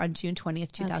favor on June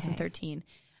 20th, 2013. Okay.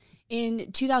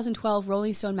 In 2012,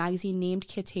 Rolling Stone magazine named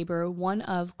Kitzhaber one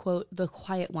of, quote, the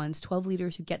quiet ones, 12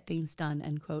 leaders who get things done,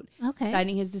 end quote,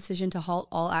 citing his decision to halt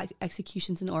all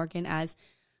executions in Oregon as,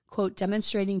 quote,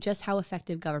 demonstrating just how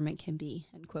effective government can be,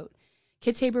 end quote.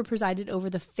 Kitzhaber presided over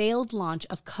the failed launch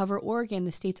of Cover Oregon,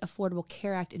 the state's Affordable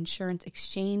Care Act insurance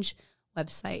exchange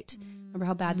website. Remember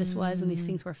how bad this was when these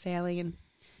things were failing? And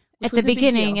in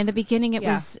the beginning, it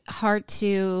was hard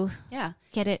to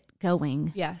get it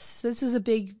going. Yes. So this was a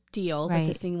big deal that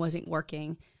this thing wasn't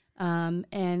working.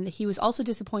 And he was also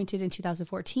disappointed in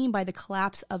 2014 by the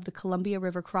collapse of the Columbia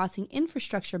River Crossing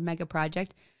infrastructure mega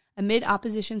project amid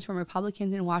oppositions from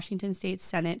Republicans in Washington State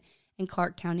Senate and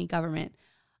Clark County government.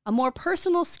 A more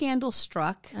personal scandal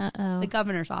struck the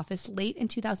governor's office late in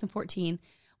 2014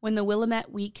 when the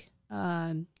Willamette Week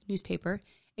newspaper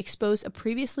exposed a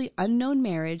previously unknown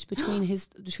marriage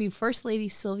between First Lady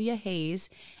Sylvia Hayes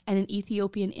and an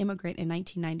Ethiopian immigrant in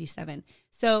 1997.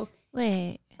 So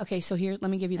wait, okay, so here, let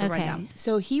me give you the rundown.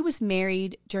 So he was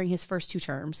married during his first 2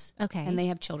 terms, and they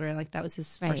have children. Like that was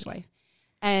his first wife.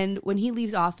 And when he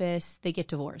leaves office, they get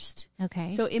divorced.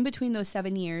 Okay, so in between those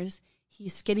 7 years,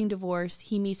 he's getting divorced.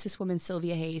 He meets this woman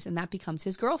Sylvia Hayes, and that becomes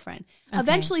his girlfriend. Okay.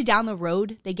 Eventually, down the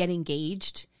road, they get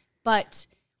engaged, but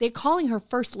they're calling her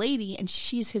First Lady, and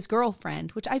she's his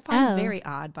girlfriend, which I find very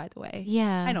odd, by the way.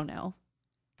 Yeah. I don't know.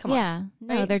 Come on. Yeah.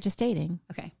 No, they're just dating.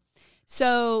 Okay.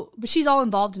 So, but she's all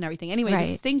involved in everything. Anyway,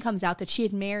 this thing comes out that she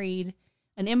had married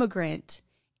an immigrant.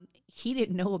 He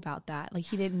didn't know about that. Like,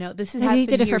 he didn't know. This is he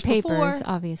did it for papers,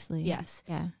 obviously. Yes.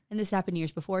 Yeah. And this happened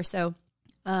years before. So,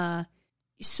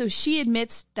 so she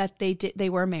admits that they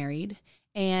were married,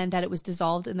 and that it was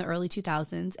dissolved in the early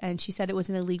 2000s. And she said it was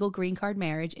an illegal green card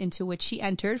marriage into which she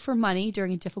entered for money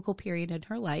during a difficult period in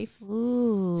her life.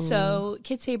 Ooh. So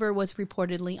Kitzhaber was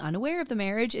reportedly unaware of the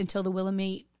marriage until the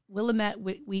Willamette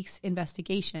Week's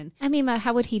investigation. I mean,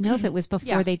 how would he know if it was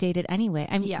before they dated anyway?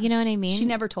 I mean, you know what I mean? She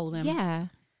never told him. Yeah.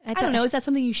 I don't know. Is that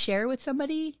something you share with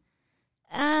somebody?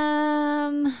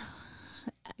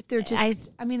 If they're just,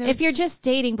 if you're just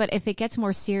dating, but if it gets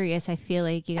more serious, I feel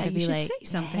like you gotta be like, say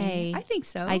something. Hey, I think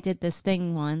so. I did this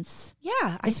thing once.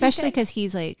 Yeah. Especially because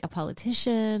he's like a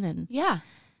politician and. Yeah.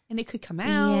 And it could come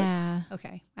out. Yeah.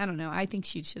 Okay. I don't know. I think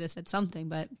she should have said something,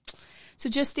 but. So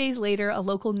just days later, a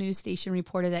local news station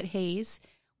reported that Hayes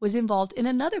was involved in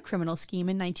another criminal scheme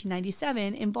in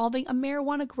 1997 involving a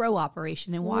marijuana grow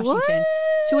operation in Washington,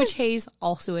 to which Hayes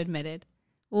also admitted.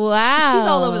 Wow. So she's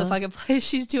all over the fucking place.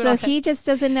 She's doing So he just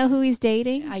doesn't know who he's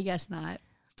dating? I guess not.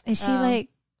 Is she like,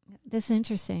 this is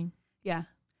interesting. Yeah.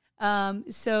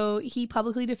 So he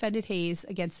publicly defended Hayes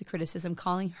against the criticism,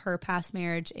 calling her past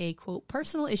marriage a, quote,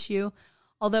 personal issue,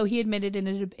 although he admitted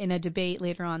in a debate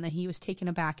later on that he was taken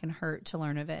aback and hurt to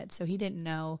learn of it. So he didn't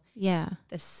know. Yeah.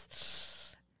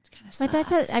 This kind of But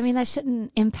that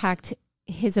shouldn't impact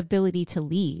his ability to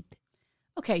lead.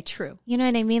 Okay, true. You know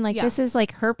what I mean? Like, this is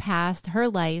like her past, her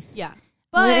life. Yeah.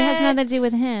 But it has nothing to do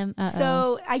with him.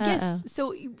 So I guess,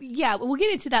 yeah, we'll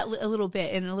get into that in a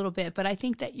little bit. But I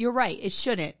think that you're right. It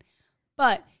shouldn't.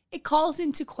 But it calls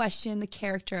into question the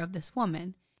character of this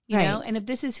woman, you know? And if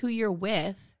this is who you're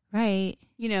with, you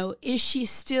know, is she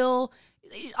still...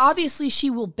 Obviously, she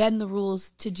will bend the rules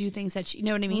to do things that she, you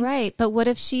know what I mean? Right. But what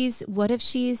if she's,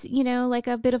 you know, like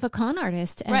a bit of a con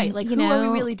artist? And, right. Like, who are we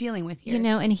really dealing with here? You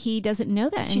know, and he doesn't know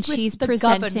that. And she's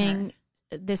presenting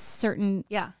this certain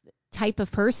type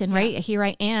of person, right? Here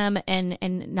I am, and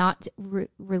not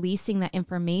releasing that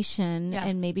information.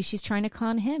 And maybe she's trying to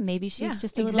con him. Maybe she's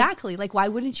just a exactly. Like, why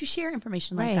wouldn't you share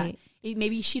information like that?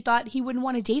 Maybe she thought he wouldn't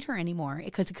want to date her anymore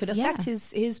because it could affect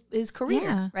his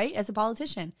career, right, as a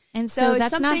politician. And so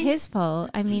that's not his fault.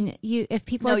 I mean, if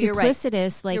people are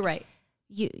duplicitous, like you're right.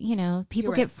 You know,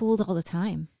 people get fooled all the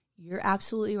time. You're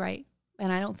absolutely right.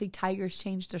 And I don't think tigers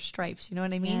change their stripes. You know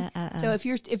what I mean? So if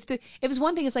it's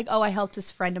one thing, it's like, oh, I helped this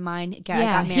friend of mine. I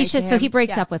got married to him. So he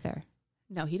breaks up with her.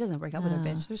 No, he doesn't break up with her,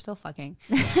 bitch. They're still fucking.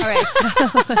 All right.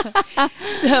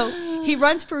 So He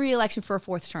runs for re-election for a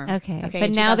fourth term. Okay.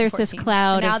 But now there's this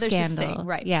cloud of scandal. This thing,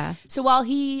 right. Yeah. So while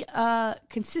he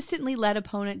consistently led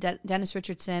opponent Dennis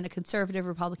Richardson, a conservative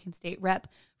Republican state rep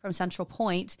from Central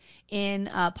Point, in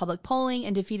public polling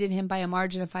and defeated him by a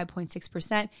margin of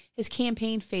 5.6%, his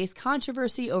campaign faced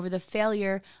controversy over the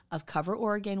failure of Cover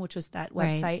Oregon, which was that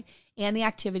website, and the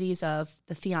activities of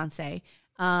the fiancé,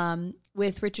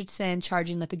 with Richardson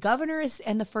charging that the governors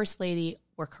and the first lady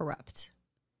were corrupt.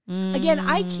 Again,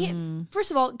 I can't. First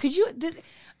of all, could you?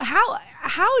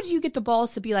 How do you get the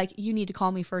balls to be like, you need to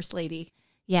call me first lady?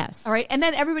 Yes. All right, and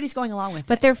then everybody's going along with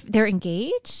it. But they're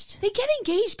engaged. They get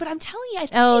engaged, but I'm telling you, I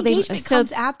think the engagement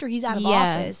comes after he's out of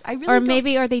office. I really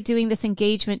maybe are they doing this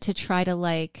engagement to try to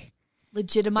like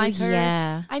legitimize her?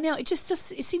 Yeah, I know. It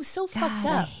seems so fucked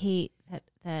up. I hate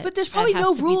that. But there's probably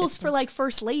no rules for like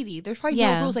first lady. There's probably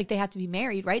no rules like they have to be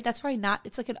married, right? That's probably not.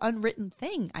 It's like an unwritten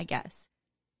thing, I guess.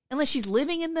 Unless she's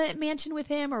living in the mansion with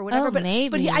him or whatever. But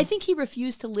I think he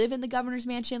refused to live in the governor's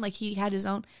mansion. Like he had his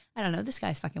own. I don't know. This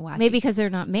guy's fucking wacky. Maybe because they're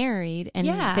not married and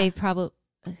they probably.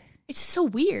 It's so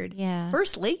weird. Yeah.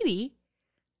 First lady.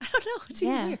 I don't know. It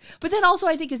seems weird. But then also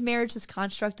I think his marriage is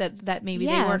construct that maybe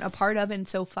they weren't a part of, and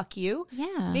so fuck you.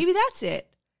 Yeah. Maybe that's it.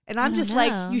 And I'm just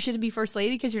like, you shouldn't be first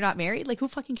lady because you're not married. Like, who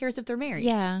fucking cares if they're married?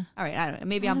 Yeah. All right. I don't know.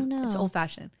 Maybe it's old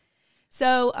fashioned.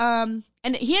 So,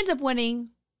 and he ends up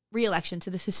winning re-election to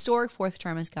this historic fourth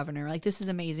term as governor. Like, this is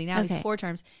amazing. Now he's 4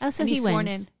 terms. Oh, so he sworn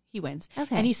wins. He wins.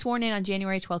 Okay. And he's sworn in on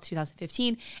January 12th,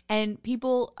 2015. And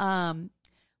people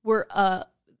were,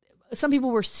 some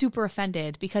people were super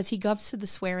offended because he comes to the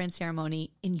swear-in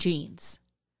ceremony in jeans.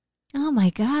 Oh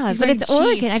my God. But it's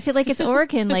Oregon. I feel like it's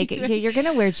Oregon. Like you're going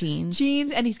to wear jeans.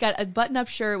 Jeans. And he's got a button-up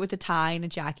shirt with a tie and a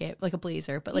jacket, like a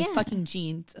blazer, but like fucking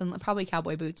jeans and probably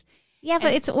cowboy boots. Yeah,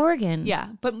 but it's Oregon. Yeah.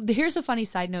 But here's a funny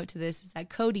side note to this is that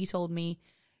Cody told me,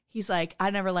 he's like, I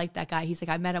never liked that guy. He's like,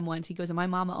 I met him once. He goes, and my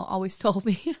mama always told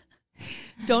me,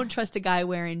 don't trust a guy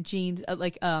wearing jeans,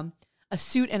 like a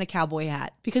suit and a cowboy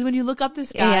hat. Because when you look up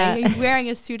this guy, he's wearing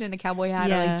a suit and a cowboy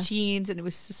hat or like jeans. And it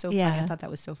was so funny. I thought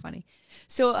that was so funny.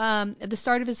 So at the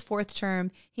start of his 4th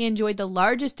term, he enjoyed the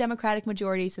largest Democratic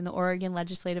majorities in the Oregon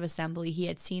Legislative Assembly he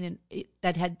had seen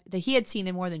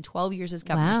in more than 12 years as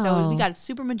governor. Wow. So we got a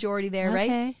super majority there,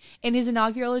 right? In his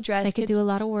inaugural address, they could do a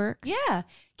lot of work. Yeah.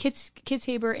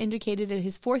 Kitzhaber indicated that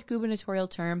his 4th gubernatorial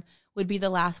term would be the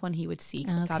last one he would seek.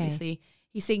 Okay. Obviously,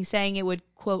 he's saying it would,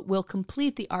 quote, will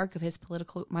complete the arc of his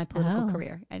political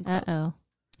career. End quote.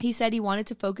 He said he wanted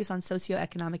to focus on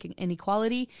socioeconomic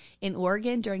inequality in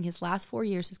Oregon during his last 4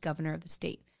 years as governor of the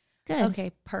state. Good.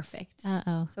 Okay, perfect.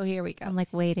 So here we go. I'm like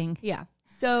waiting. Yeah.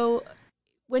 So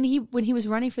when he was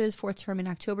running for his 4th term in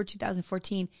October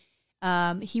 2014,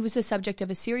 he was the subject of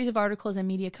a series of articles and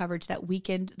media coverage that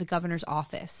weakened the governor's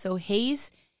office. So Hayes,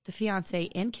 the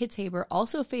fiancé, and Kitzhaber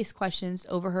also faced questions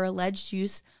over her alleged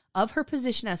use of her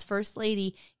position as first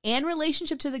lady and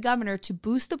relationship to the governor to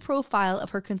boost the profile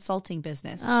of her consulting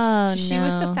business. She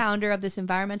was the founder of this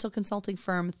environmental consulting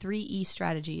firm, 3E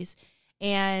Strategies.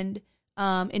 And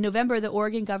in November, the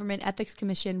Oregon Government Ethics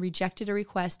Commission rejected a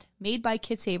request made by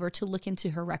Kitzhaber to look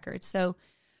into her records. So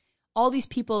all these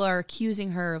people are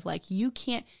accusing her of like, you're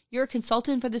a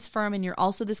consultant for this firm and you're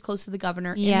also this close to the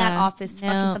governor in that office.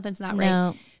 Fucking something's not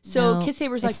right. So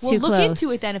Kitzhaber's like, well, look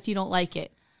into it then if you don't like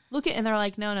it. And they're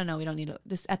like, no, we don't need it.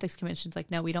 This ethics commission's like,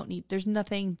 no, we don't need, there's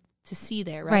nothing to see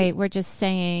there, right? Right, we're just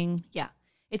saying. Yeah.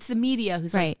 It's the media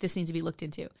who's like, this needs to be looked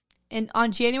into. And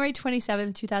on January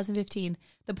 27, 2015,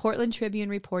 the Portland Tribune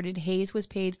reported Hayes was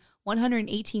paid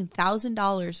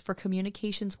 $118,000 for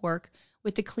communications work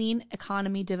with the Clean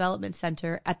Economy Development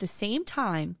Center at the same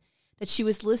time that she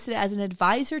was listed as an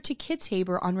advisor to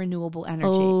Kitzhaber on renewable energy.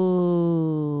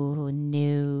 Oh,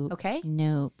 no. Okay.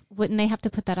 No. Wouldn't they have to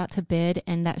put that out to bid,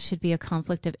 and that should be a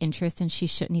conflict of interest, and she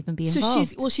shouldn't even be involved?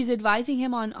 So she's advising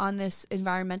him on this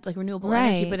environment, like renewable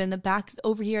energy, but in the back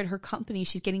over here at her company,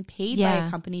 she's getting paid by a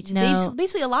company to she's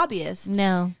basically a lobbyist.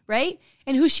 No. Right?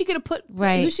 And who's she going to put?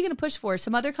 Right. Who's she going to push for?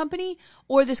 Some other company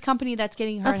or this company that's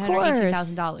getting her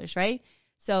 $118,000? Right?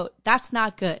 So that's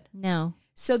not good. No.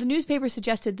 So the newspaper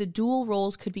suggested the dual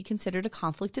roles could be considered a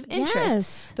conflict of interest.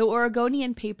 Yes. The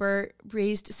Oregonian paper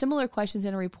raised similar questions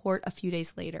in a report a few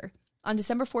days later. On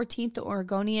December 14th, the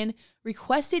Oregonian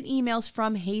requested emails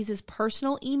from Hayes'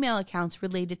 personal email accounts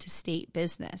related to state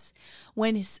business.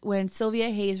 When Sylvia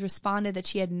Hayes responded that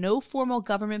she had no formal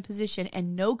government position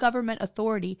and no government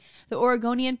authority, the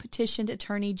Oregonian petitioned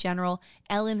Attorney General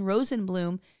Ellen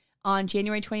Rosenblum on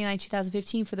January 29,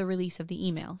 2015 for the release of the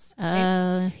emails.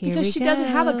 Right? Because she doesn't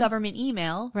have a government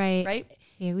email. Right.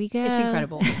 Here we go. It's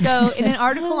incredible. So in an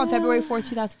article on February 4th,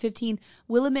 2015,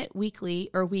 Willamette Week,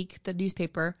 the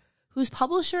newspaper, whose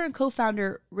publisher and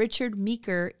co-founder, Richard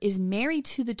Meeker, is married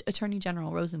to the Attorney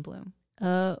General, Rosenblum.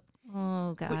 Oh,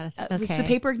 God. Okay. It's the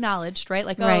paper acknowledged, right?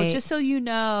 Like, right. just so you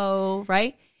know,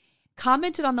 right?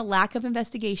 Commented on the lack of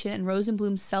investigation and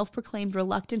Rosenblum's self-proclaimed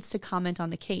reluctance to comment on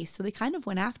the case. So they kind of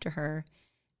went after her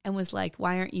and was like,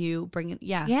 why aren't you bringing...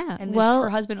 Yeah. And her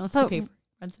husband owns the paper,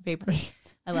 runs the paper.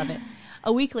 I love it.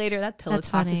 A week later, that pillow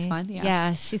talk is fun.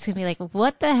 Yeah, she's going to be like,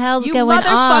 what the hell's you going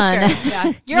on?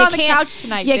 Yeah. You're on the couch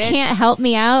tonight, You bitch. can't help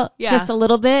me out just a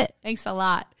little bit? Thanks a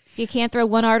lot. You can't throw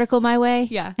one article my way?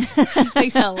 Yeah.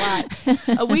 Thanks a lot.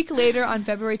 A week later, on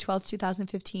February 12th,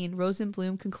 2015,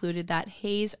 Rosenblum concluded that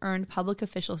Hayes earned public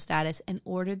official status and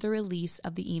ordered the release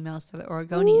of the emails to the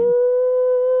Oregonian.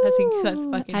 That's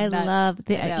fucking I nuts. love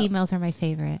the emails are my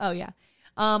favorite. Oh, yeah.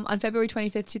 On February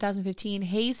 25th, 2015,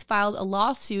 Hayes filed a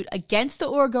lawsuit against the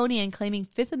Oregonian claiming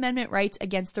Fifth Amendment rights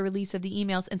against the release of the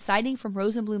emails and citing from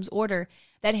Rosenblum's order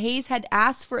that Hayes had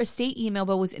asked for a state email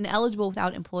but was ineligible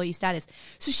without employee status.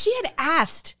 So she had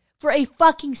asked for a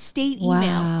fucking state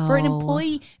email for an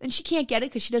employee, and she can't get it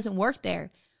because she doesn't work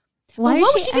there. What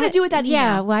was she going to do with that email?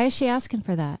 Yeah, why is she asking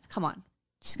for that? Come on.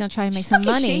 She's going to try to make some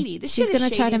money. Shady. She's going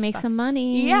to try to make some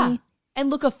money. Yeah. And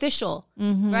look official,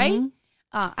 right?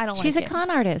 I don't She's a con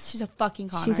artist. She's a fucking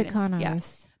con artist. She's a con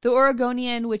artist. Yeah. The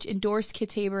Oregonian, which endorsed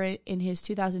Kitzhaber in his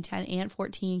 2010 and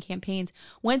 14 campaigns,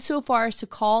 went so far as to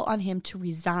call on him to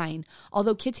resign,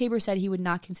 although Kitzhaber said he would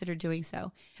not consider doing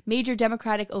so. Major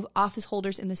Democratic office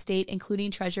holders in the state,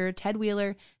 including Treasurer Ted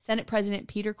Wheeler, Senate President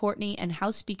Peter Courtney, and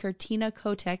House Speaker Tina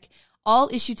Kotek, all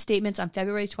issued statements on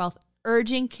February 12th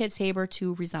urging Kitzhaber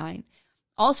to resign.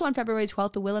 Also on February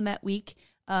 12th, the Willamette Week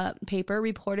paper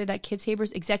reported that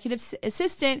Kitzhaber's executive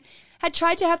assistant had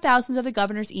tried to have thousands of the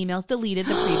governor's emails deleted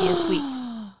the previous week.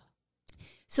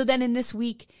 So then in this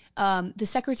week, the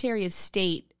Secretary of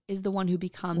State is the one who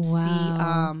becomes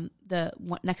the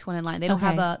next one in line. They don't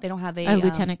have a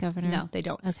lieutenant governor. No, they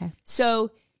don't. Okay.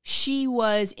 So she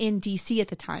was in DC at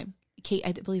the time. Kate,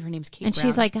 I believe her name's Kate. And Brown.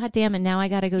 She's like, God damn it! Now I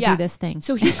got to go do this thing.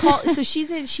 So he called. So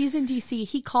she's in DC.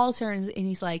 He calls her and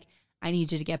he's like, I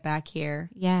need you to get back here.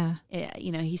 Yeah.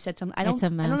 He said something. I don't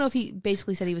know if he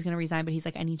basically said he was going to resign, but he's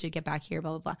like, I need you to get back here,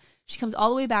 blah, blah, blah. She comes all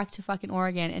the way back to fucking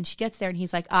Oregon and she gets there and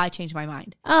he's like, I changed my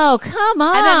mind. Oh, come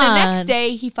on. And then the next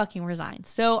day he fucking resigns.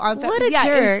 So what a jerk.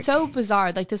 It was so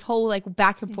bizarre. Like this whole like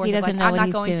back and forth. He doesn't know I'm what not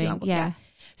he's going doing. to. Yeah.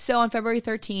 So on February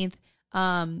 13th,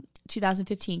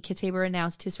 2015, Kitzhaber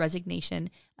announced his resignation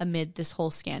amid this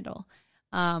whole scandal.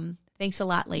 Thanks a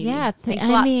lot, lady. Yeah. Thanks a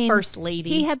lot, First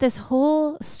Lady. He had this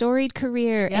whole storied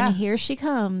career, and here she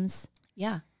comes.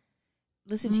 Yeah.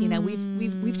 Listen, Tina,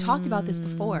 we've talked about this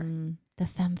before. The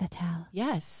femme fatale.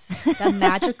 Yes. The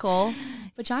magical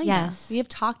vagina. Yes. We have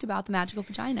talked about the magical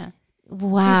vagina.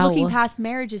 Wow. He's looking past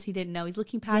marriages he didn't know. He's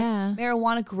looking past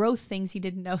marijuana growth things he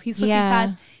didn't know. He's looking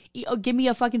past, give me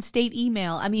a fucking state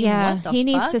email. I mean, what the fuck? He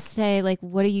needs to say, like,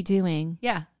 what are you doing?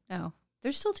 Yeah. No.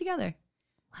 They're still together.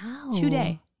 Wow.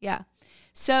 Today. Yeah.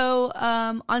 So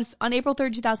on April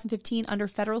 3rd, 2015, under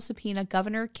federal subpoena,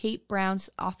 Governor Kate Brown's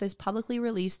office publicly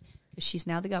released, because she's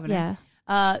now the governor,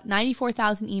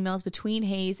 94,000 emails between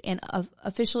Hayes and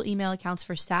official email accounts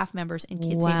for staff members in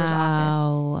Kitzhaber's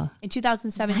office. In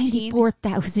 2017...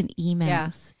 94,000 emails.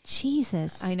 Yeah.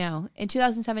 Jesus. I know. In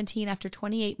 2017, after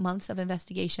 28 months of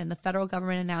investigation, the federal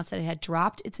government announced that it had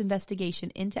dropped its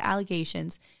investigation into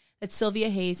allegations that Sylvia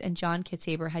Hayes and John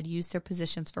Kitzhaber had used their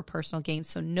positions for personal gain,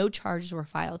 so no charges were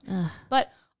filed. Ugh.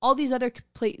 But all these other,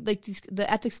 the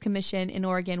Ethics Commission in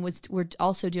Oregon were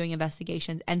also doing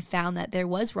investigations and found that there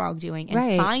was wrongdoing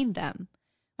and fined them.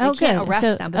 They can't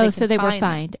arrest them, but so they were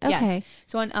fined. Them. Okay. Yes.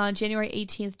 So on January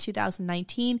 18th,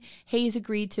 2019, Hayes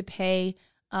agreed to pay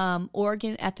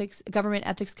Oregon Government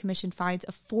Ethics Commission fines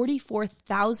of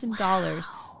 $44,000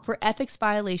 for ethics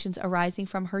violations arising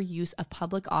from her use of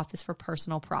public office for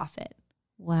personal profit.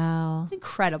 Wow. It's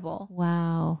incredible.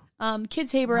 Wow.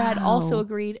 Kitzhaber had also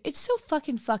agreed. It's so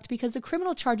fucking fucked because the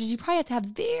criminal charges, you probably have to have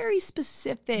very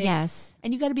specific. Yes.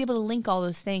 And you got to be able to link all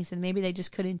those things, and maybe they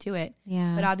just couldn't do it.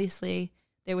 Yeah. But obviously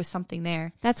there was something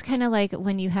there. That's kind of like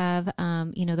when you have,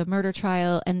 the murder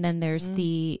trial, and then there's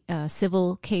the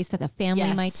civil case that the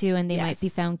family might do, and they might be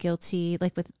found guilty,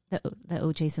 like with the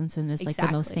O.J. Simpson is like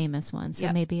the most famous one.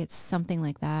 So maybe it's something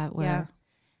like that where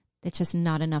it's just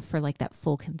not enough for like that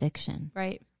full conviction.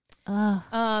 Right.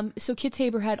 So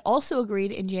Kitzhaber had also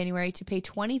agreed in January to pay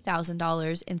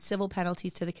 $20,000 in civil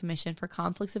penalties to the commission for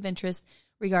conflicts of interest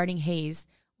regarding Hayes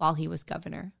while he was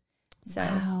governor.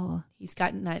 So he's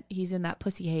in that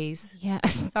pussy haze. Yeah.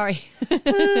 Sorry.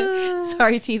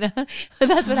 Sorry, Tina.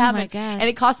 That's what happened. My God. And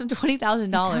it cost him $20,000.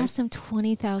 It cost him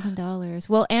 $20,000.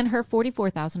 Well, and her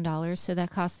 $44,000. So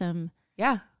that cost them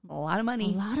A lot of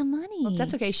money. A lot of money. Well,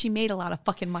 that's okay. She made a lot of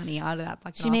fucking money out of that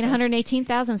fucking She made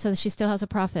 $118,000, so she still has a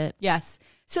profit. Yes.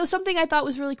 So something I thought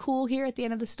was really cool here at the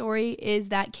end of the story is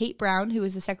that Kate Brown, who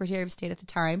was the Secretary of State at the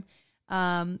time,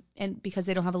 and because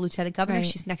they don't have a lieutenant governor,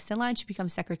 she's next in line. She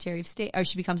becomes Secretary of State, or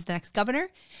she becomes the next governor.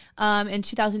 In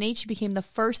 2008, she became the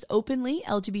first openly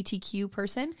LGBTQ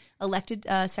person elected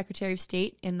Secretary of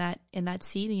State in that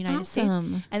seat in the United States.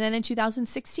 And then in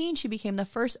 2016, she became the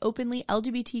first openly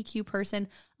LGBTQ person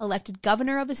elected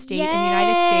governor of a state in the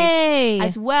United States,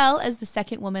 as well as the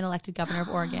second woman elected governor of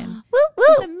Oregon. Woo, woo.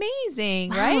 It's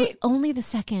amazing, right? Only the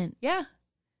second. Yeah.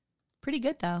 Pretty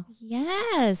good, though.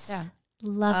 Yes. Yeah.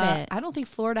 Love it. I don't think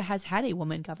Florida has had a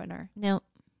woman governor. No.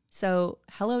 So,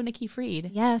 hello, Nikki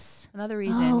Fried. Yes. Another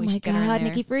reason we should get her in there.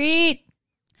 Nikki Fried.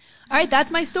 All right,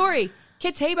 that's my story.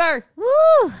 Kitzhaber.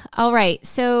 Woo! All right,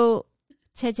 so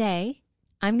today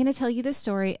I'm going to tell you the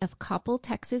story of Coppell,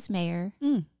 Texas Mayor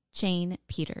Jayne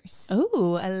Peters.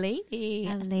 Oh, a lady.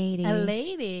 A lady. A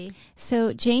lady.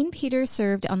 So Jayne Peters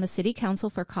served on the city council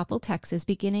for Coppell, Texas,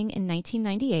 beginning in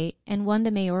 1998 and won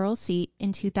the mayoral seat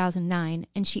in 2009,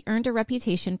 and she earned a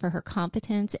reputation for her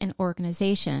competence and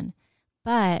organization.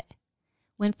 But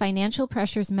when financial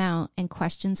pressures mount and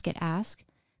questions get asked,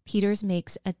 Peters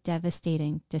makes a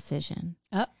devastating decision.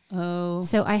 Uh-oh.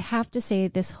 So I have to say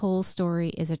this whole story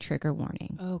is a trigger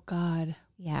warning. Oh, God.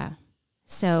 Yeah.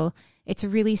 So it's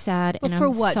really sad. But and for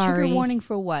I'm what? sorry. Trigger warning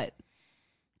for what?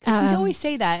 Because we always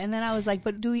say that. And then I was like,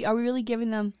 but are we really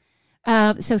giving them?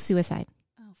 So suicide.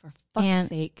 Oh, for fuck's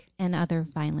sake. And other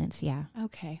violence. Yeah.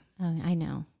 Okay. I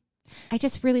know. I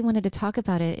just really wanted to talk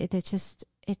about it.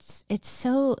 It's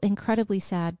so incredibly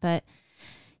sad, but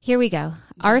here we go.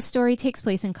 Our story takes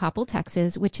place in Coppell,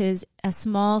 Texas, which is a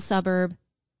small suburb,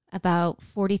 about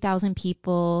 40,000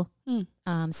 people,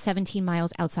 17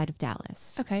 miles outside of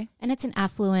Dallas. Okay. And it's an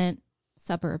affluent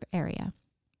suburb area.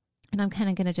 And I'm kind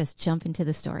of going to just jump into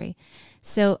the story.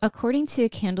 So according to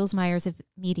Candace Myers of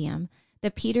Medium,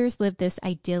 the Peters lived this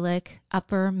idyllic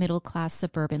upper middle class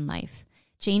suburban life.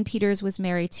 Jayne Peters was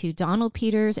married to Donald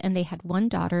Peters, and they had one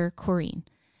daughter, Corinne.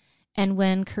 And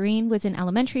when Corinne was in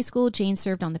elementary school, Jayne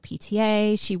served on the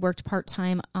PTA. She worked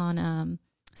part-time on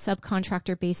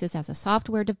subcontractor basis as a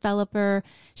software developer.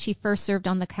 She first served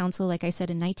on the council, like I said,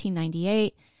 in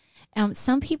 1998.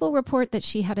 Some people report that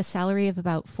she had a salary of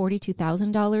about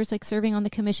 $42,000, like serving on the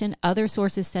commission. Other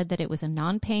sources said that it was a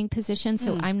non-paying position,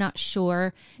 so I'm not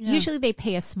sure. Yeah. Usually they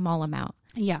pay a small amount.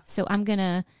 Yeah. So I'm going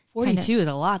to... 42 is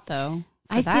a lot, though.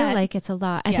 I feel like it's a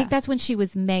lot. I think that's when she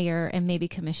was mayor and maybe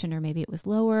commissioner. Maybe it was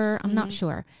lower. I'm not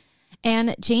sure.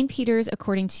 And Jayne Peters,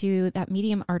 according to that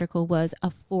Medium article, was a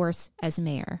force as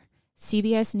mayor.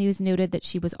 CBS News noted that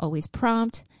she was always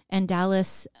prompt, and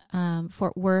Dallas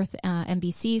Fort Worth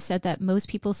NBC said that most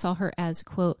people saw her as,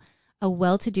 quote, a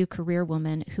well-to-do career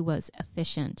woman who was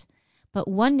efficient. But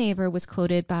one neighbor was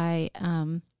quoted by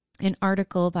an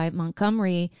article by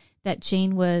Montgomery that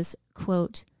Jayne was,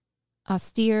 quote,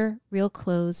 austere, real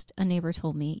closed. A neighbor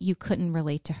told me you couldn't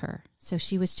relate to her. So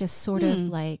she was just sort of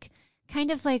like,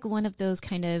 kind of like one of those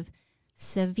kind of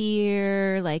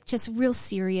severe, like just real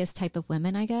serious type of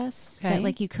women, I guess. Okay. That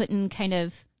like you couldn't kind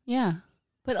of. Yeah.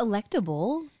 But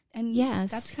electable. And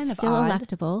yes, that's kind of still odd.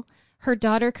 Electable. Her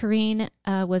daughter, Corinne,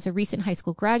 was a recent high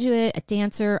school graduate, a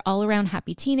dancer, all around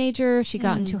happy teenager. She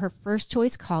got into her first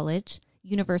choice college,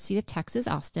 University of Texas,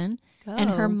 Austin.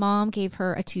 And her mom gave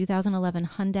her a 2011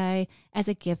 Hyundai as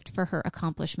a gift for her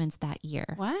accomplishments that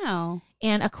year. Wow.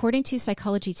 And according to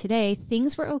Psychology Today,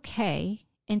 things were okay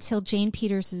until Jayne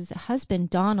Peters' husband,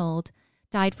 Donald,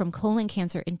 died from colon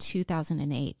cancer in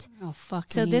 2008. Oh, fuck.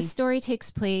 So this story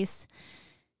takes place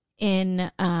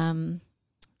in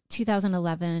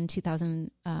 2011,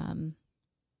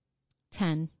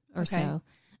 2010 or so.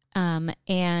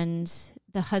 And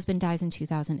the husband dies in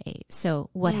 2008. So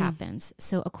what happens?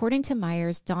 So according to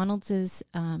Myers, Donald's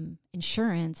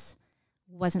insurance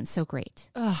wasn't so great.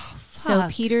 Oh, fuck. So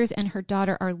Peters and her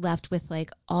daughter are left with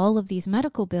like all of these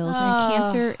medical bills, and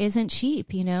cancer isn't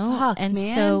cheap, you know? Fuck, and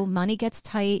man. so money gets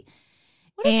tight.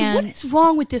 What is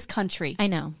wrong with this country? I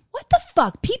know. What the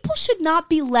fuck? People should not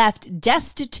be left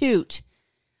destitute.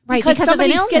 Right, because of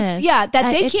an illness. That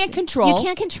they can't control. You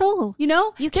can't control. You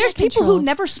know? There's people who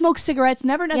never smoke cigarettes,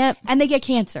 and they get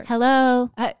cancer. Hello.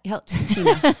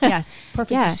 Tina. Yes.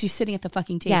 Perfect. Yeah. She's sitting at the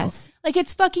fucking table. Yes. Like,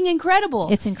 it's fucking incredible.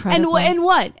 It's incredible. And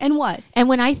what? And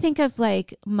when I think of,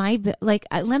 like,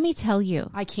 let me tell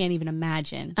you. I can't even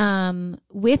imagine.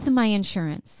 With my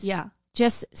insurance. Yeah.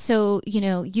 Just so, you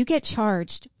know, you get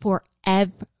charged for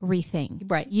everything.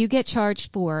 Right. You get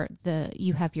charged for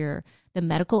you have your the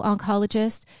medical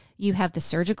oncologist, you have the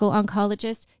surgical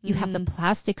oncologist, you have the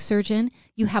plastic surgeon,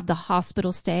 you have the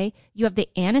hospital stay, you have the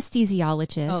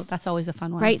anesthesiologist. Oh, that's always a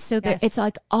fun one. Right? So it's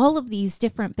like all of these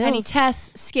different bills. Any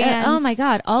tests, scans. Oh my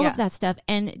God, all of that stuff.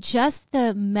 And just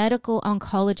the medical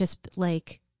oncologist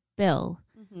bill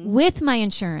with my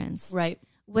insurance. Right.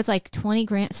 Was like 20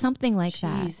 grand, something like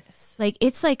that. Like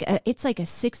it's like a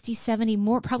 60, 70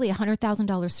 more, probably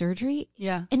 $100,000 surgery.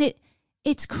 Yeah. And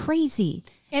it's crazy.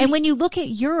 And when you look at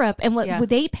Europe and what would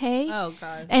they pay? Oh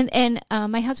God. And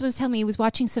my husband was telling me he was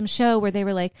watching some show where they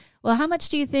were like, well, how much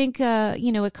do you think,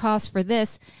 it costs for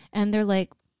this? And they're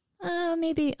like,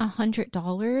 maybe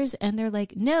 $100. And they're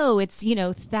like, no, it's,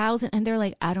 1,000. And they're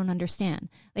like, I don't understand.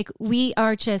 Like we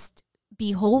are just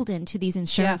beholden to these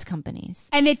insurance companies.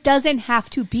 And it doesn't have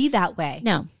to be that way.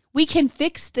 No. We can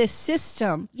fix this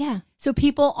system. Yeah. So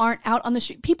people aren't out on the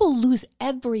street. People lose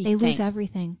everything. They lose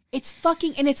everything. It's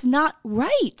fucking, and it's not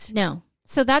right. No.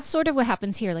 So that's sort of what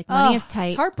happens here. Like money is tight.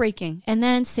 It's heartbreaking. And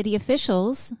then city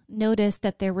officials noticed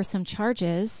that there were some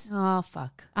charges. Oh,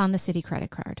 fuck. On the city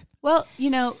credit card. Well,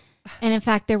 And in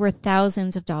fact, there were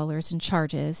thousands of dollars in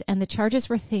charges. And the charges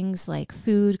were things like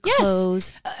food,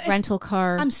 clothes, rental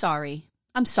car. I'm sorry.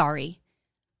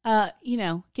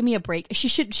 Give me a break.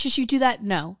 Should she do that?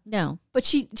 No. But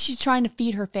she's trying to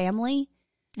feed her family.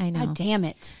 I know. God damn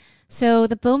it. So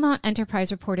the Beaumont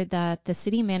Enterprise reported that the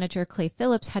city manager, Clay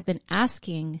Phillips, had been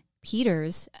asking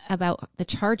Peters about the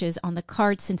charges on the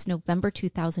card since November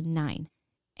 2009.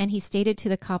 And he stated to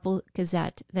the Coppell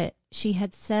Gazette that she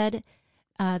had said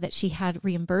that she had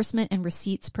reimbursement and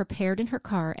receipts prepared in her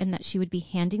car and that she would be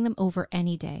handing them over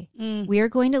any day. We are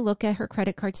going to look at her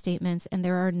credit card statements, and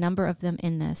there are a number of them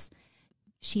in this.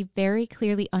 She very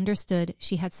clearly understood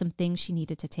she had some things she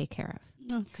needed to take care of.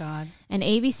 Oh, God. And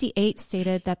ABC 8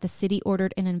 stated that the city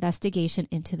ordered an investigation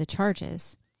into the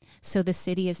charges. So the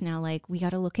city is now like, we got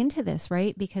to look into this,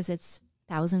 right? Because it's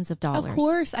thousands of dollars. Of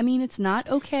course. I mean, it's not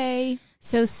okay.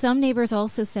 So some neighbors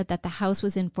also said that the house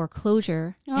was in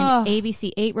foreclosure. And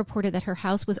ABC 8 reported that her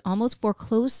house was almost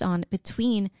foreclosed on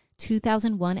between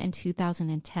 2001 and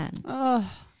 2010.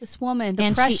 Oh, this woman, the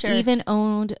and pressure.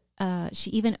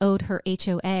 She even owed her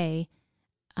HOA,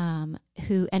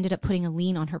 who ended up putting a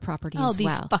lien on her property as well. Oh,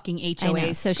 these fucking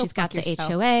HOAs. So she's got the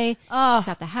HOA. She's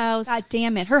got the house. God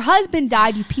damn it. Her husband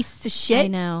died, you pieces of shit. I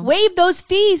know. Waive those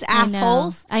fees,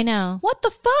 assholes. I know. What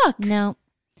the fuck? No.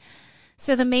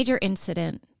 So the major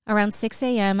incident, around 6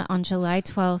 a.m. on July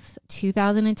 12th,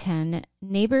 2010,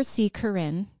 neighbors see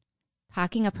Corinne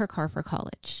packing up her car for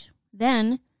college.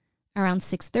 Then, around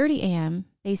 6:30 a.m.,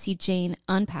 they see Jayne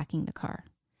unpacking the car.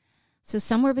 So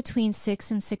somewhere between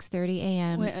 6 and 6:30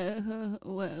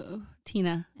 a.m.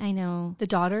 Tina. I know. The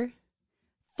daughter?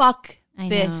 Fuck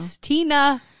this.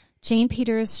 Tina. Jayne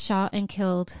Peters shot and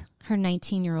killed her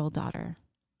 19-year-old daughter.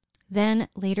 Then,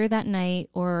 later that night,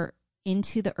 or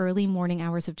into the early morning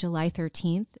hours of July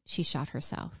 13th, she shot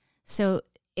herself. So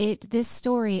this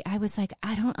story, I was like,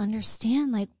 I don't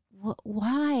understand. Like,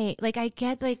 why? Like, I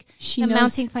get like she the knows,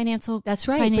 mounting financial. That's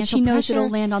right. But she knows pressure, it'll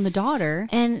land on the daughter.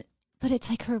 But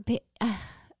it's like her.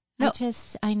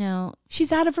 I know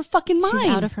she's out of her fucking mind.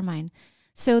 She's out of her mind.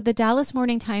 So the Dallas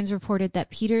Morning Times reported that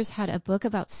Peters had a book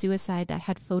about suicide that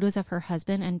had photos of her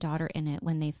husband and daughter in it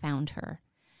when they found her.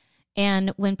 And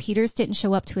when Peters didn't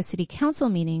show up to a city council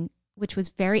meeting, which was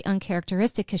very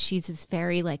uncharacteristic because she's this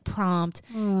very prompt,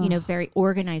 very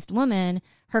organized woman,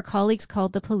 her colleagues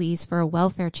called the police for a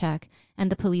welfare check,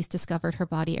 and the police discovered her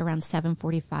body around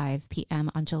 7:45 p.m.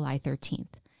 on July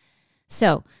 13th.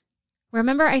 So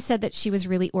remember I said that she was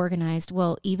really organized?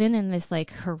 Well, even in this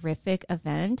horrific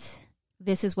event,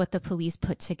 this is what the police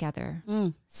put together.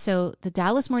 So the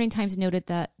Dallas Morning Times noted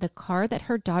that the car that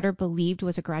her daughter believed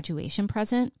was a graduation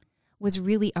present was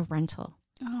really a rental.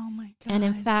 Oh, my God. And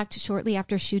in fact, shortly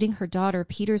after shooting her daughter,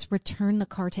 Peters returned the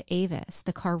car to Avis,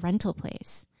 the car rental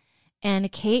place.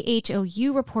 And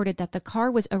KHOU reported that the car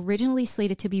was originally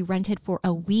slated to be rented for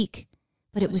a week,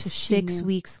 but it was 6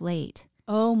 weeks late.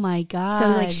 Oh, my God.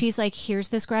 So she's like, here's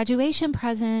this graduation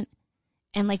present.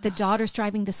 And the daughter's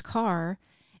driving this car.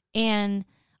 And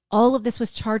all of this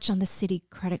was charged on the city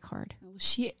credit card.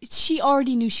 She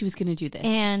already knew she was going to do this.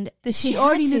 And she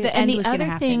already knew the end was going to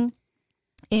happen. Thing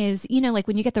is,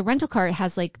 when you get the rental car, it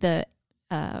has the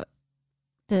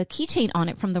keychain on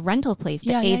it from the rental place,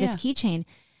 the Avis keychain.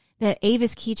 The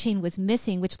Avis keychain was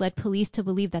missing, which led police to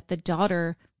believe that the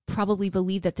daughter probably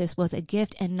believed that this was a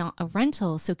gift and not a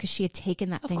rental. So because she had taken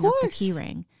that thing off the key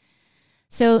ring.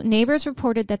 So neighbors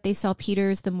reported that they saw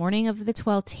Peters the morning of the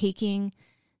 12th taking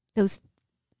those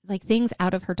things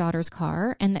out of her daughter's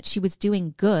car and that she was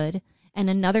doing good. And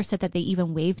another said that they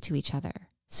even waved to each other.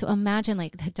 So imagine,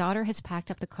 like, the daughter has packed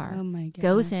up the car, oh my God,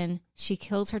 goes in, she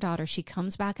kills her daughter, she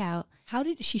comes back out. How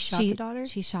did she shot the daughter?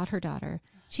 She shot her daughter.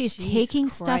 She's Jesus taking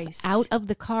Christ. stuff out of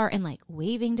the car and, like,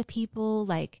 waving to people.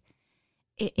 Like,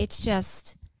 it's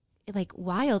just, like,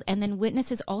 wild. And then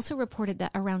witnesses also reported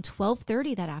that around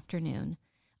 12:30 that afternoon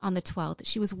on the 12th,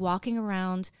 she was walking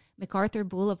around MacArthur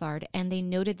Boulevard, and they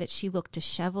noted that she looked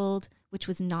disheveled, which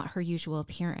was not her usual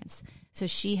appearance. So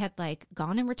she had, like,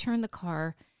 gone and returned the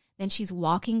car. Then she's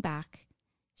walking back.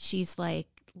 She's, like,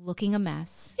 looking a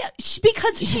mess. Yeah,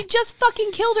 because she just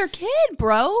fucking killed her kid,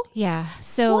 bro. Yeah.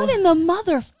 So what in the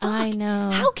motherfuck? I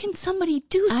know. How can somebody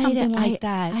do something like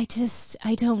that?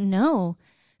 I don't know.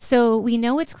 So we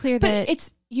know it's clear that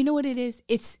it's, you know what it is?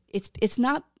 It's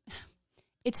not.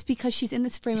 It's because she's in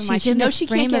this frame of mind. She knows she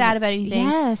can't get out of anything.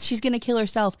 Yes. She's going to kill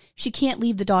herself. She can't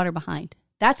leave the daughter behind.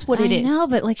 That's what it is. I know,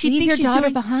 but, like, leave your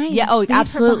daughter behind. Yeah, oh,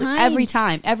 absolutely. Every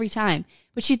time.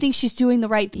 But she thinks she's doing the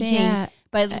right thing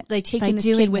by, like, taking this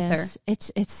kid with her.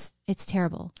 It's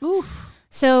terrible. Oof.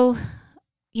 So,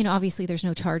 you know, obviously there's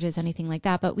no charges, anything like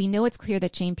that, but we know it's clear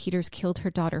that Jayne Peters killed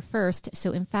her daughter first.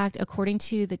 So, in fact, according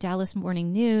to the Dallas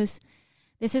Morning News,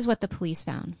 this is what the police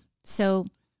found. So,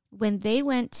 when they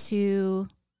went to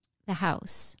the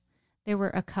house, there were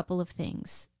a couple of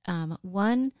things.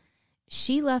 One,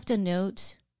 she left a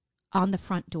note on the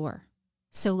front door.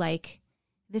 So, like,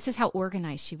 this is how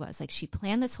organized she was. Like, she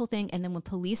planned this whole thing, and then when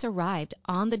police arrived,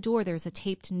 on the door, there's a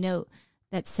taped note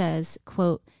that says,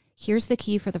 quote, "Here's the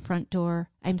key for the front door.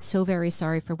 I'm so very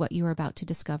sorry for what you are about to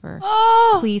discover.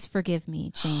 Oh! Please forgive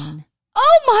me, Jayne."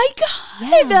 Oh,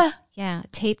 my God! Yeah,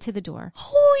 taped to the door.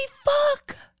 Holy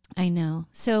fuck! I know.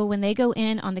 So when they go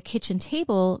in on the kitchen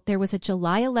table, there was a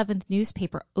July 11th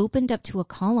newspaper opened up to a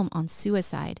column on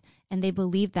suicide, and they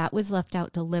believe that was left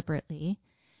out deliberately.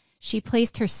 She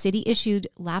placed her city-issued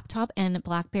laptop and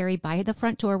BlackBerry by the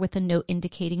front door with a note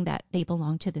indicating that they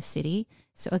belong to the city.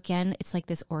 So again, it's like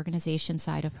this organization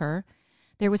side of her.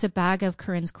 There was a bag of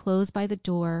Corinne's clothes by the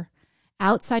door.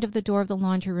 Outside of the door of the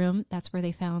laundry room, that's where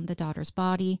they found the daughter's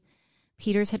body.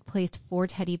 Peters had placed 4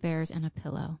 teddy bears and a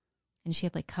pillow, and she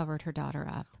had, like, covered her daughter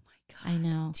up. Oh my God, I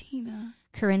know. Tina.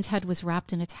 Corinne's head was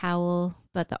wrapped in a towel,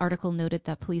 but the article noted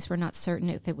that police were not certain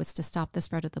if it was to stop the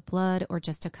spread of the blood or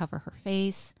just to cover her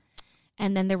face.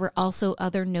 And then there were also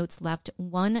other notes left.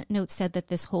 One note said that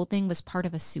this whole thing was part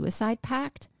of a suicide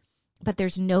pact, but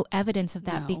there's no evidence of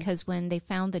that because when they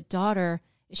found the daughter,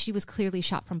 she was clearly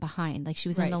shot from behind. Like, she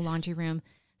was in the laundry room,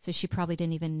 so she probably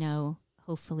didn't even know,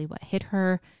 hopefully, what hit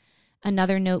her.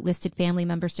 Another note listed family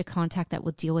members to contact that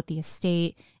would deal with the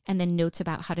estate, and then notes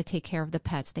about how to take care of the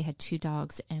pets. They had 2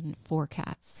 dogs and 4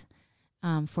 cats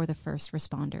for the first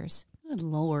responders. Good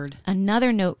Lord.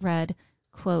 Another note read,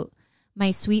 quote, "My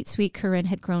sweet, sweet Corinne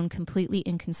had grown completely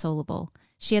inconsolable.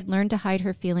 She had learned to hide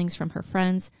her feelings from her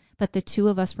friends, but the 2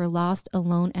 of us were lost,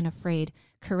 alone, and afraid.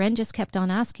 Corinne just kept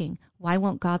on asking, 'Why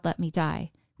won't God let me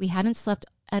die?' We hadn't slept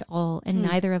at all, and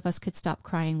neither of us could stop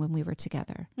crying when we were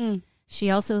together." She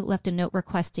also left a note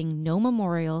requesting no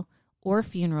memorial or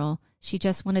funeral. She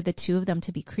just wanted the 2 of them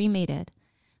to be cremated,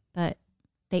 but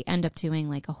they end up doing,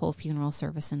 like, a whole funeral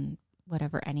service and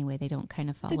whatever anyway. They don't kind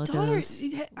of follow those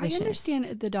wishes. I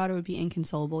understand the daughter would be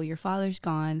inconsolable. Your father's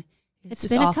gone. It's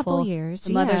been awful. A couple years.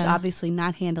 The mother's obviously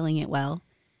not handling it well.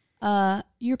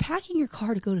 You're packing your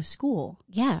car to go to school.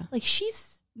 Yeah. Like, she's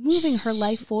moving her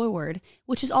life forward,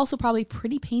 which is also probably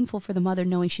pretty painful for the mother,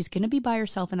 knowing she's going to be by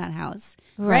herself in that house.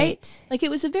 Right? Like,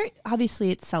 it was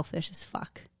obviously it's selfish as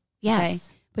fuck. Yes.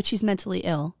 Okay? But she's mentally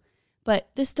ill. But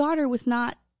this daughter was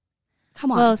not,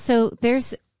 come on. Well, so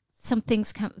there's some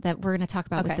things that we're going to talk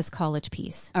about with this college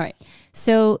piece. All right.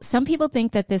 So some people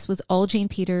think that this was all Jayne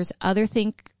Peters. Others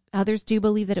do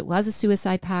believe that it was a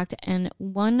suicide pact. And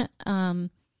one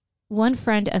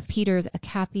friend of Peters, a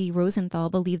Kathy Rosenthal,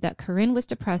 believed that Corinne was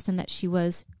depressed and that she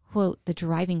was, quote, the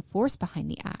driving force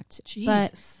behind the act. Jesus.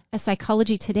 But a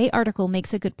Psychology Today article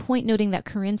makes a good point, noting that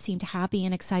Corinne seemed happy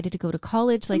and excited to go to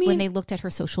college. Like, when they looked at her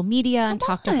social media and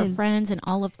talked to her friends and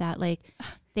all of that, like,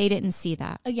 they didn't see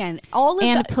that. Again,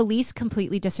 police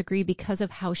completely disagree because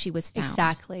of how she was found.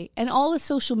 Exactly. And all the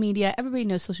social media, everybody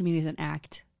knows social media is an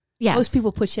act. Yes. Most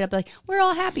people put shit up like, we're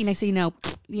all happy. Next thing you know,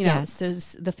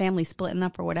 the family splitting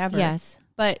up or whatever. Yes.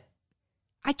 But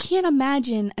I can't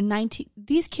imagine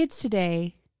these kids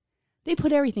today, they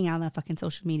put everything out on that fucking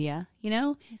social media, you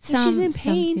know? So she's in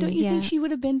pain. Don't you think she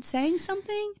would have been saying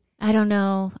something? I don't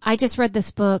know. I just read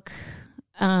this book.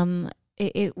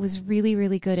 It was really,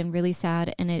 really good and really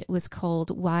sad. And it was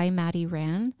called Why Maddie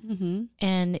Ran. Mm-hmm.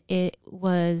 And it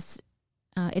was,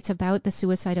 it's about the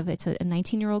suicide of, it's a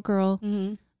 19-year-old girl.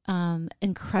 Mm-hmm.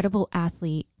 Incredible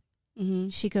athlete. Mm-hmm.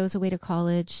 She goes away to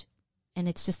college, and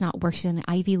it's just not working. She's in an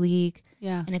Ivy League,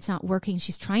 and it's not working.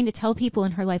 She's trying to tell people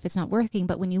in her life it's not working,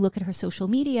 but when you look at her social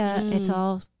media, it's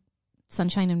all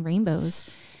sunshine and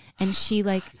rainbows. And she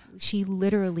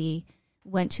literally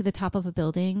went to the top of a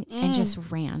building and just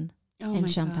ran and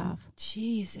jumped off.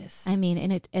 Jesus. I mean,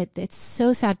 and it's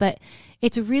so sad, but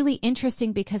it's really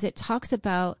interesting because it talks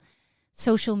about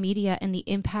social media and the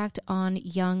impact on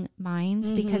young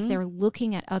minds because they're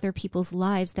looking at other people's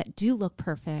lives that do look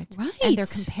perfect. Right. And they're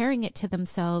comparing it to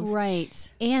themselves.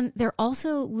 Right. And they're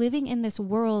also living in this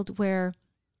world where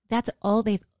that's all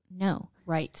they know.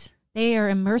 Right. They are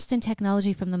immersed in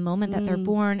technology from the moment that they're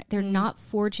born. They're not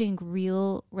forging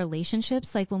real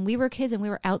relationships. Like when we were kids and we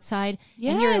were outside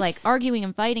and you're like arguing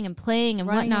and fighting and playing and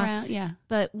running whatnot. around,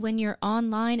 But when you're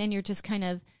online and you're just kind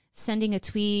of sending a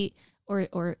tweet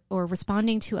or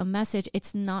responding to a message,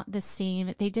 it's not the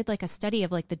same. They did like a study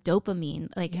of like the dopamine,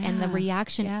 and the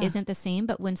reaction isn't the same.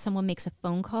 But when someone makes a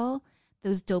phone call,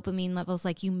 those dopamine levels,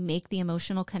 like you make the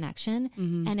emotional connection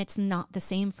and it's not the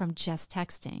same from just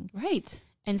texting. Right.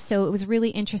 And so it was really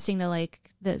interesting to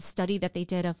like the study that they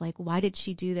did of like, why did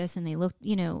she do this? And they looked,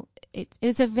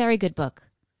 it's a very good book.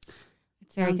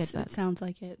 It's very good book. It sounds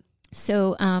like it.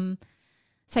 So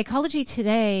Psychology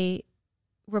Today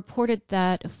reported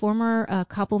that former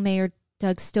Koppel Mayor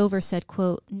Doug Stover said,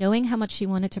 quote, knowing how much she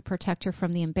wanted to protect her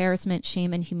from the embarrassment,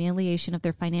 shame, and humiliation of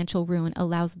their financial ruin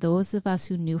allows those of us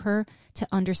who knew her to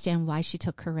understand why she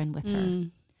took Corinne with her.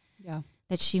 Yeah.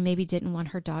 That she maybe didn't want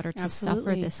her daughter to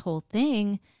suffer this whole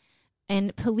thing.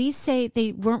 And police say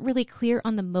they weren't really clear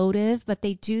on the motive, but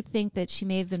they do think that she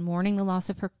may have been mourning the loss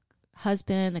of her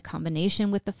husband, the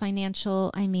combination with the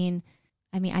financial. I mean,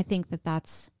 I think that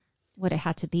that's what it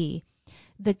had to be.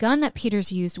 The gun that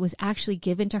Peters used was actually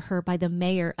given to her by the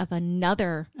mayor of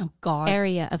another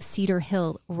area of Cedar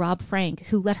Hill, Rob Frank,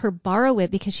 who let her borrow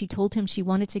it because she told him she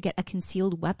wanted to get a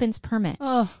concealed weapons permit.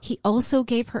 He also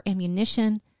gave her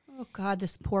ammunition. Oh, God,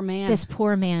 this poor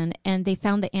man. And they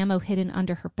found the ammo hidden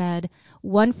under her bed.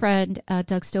 One friend,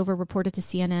 Doug Stover, reported to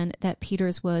CNN that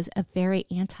Peters was a very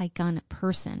anti-gun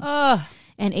person.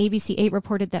 And ABC 8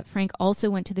 reported that Frank also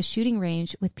went to the shooting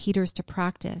range with Peters to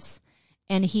practice.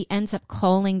 And he ends up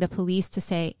calling the police to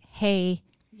say, hey.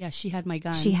 Yeah, she had my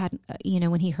gun. She had,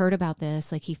 when he heard about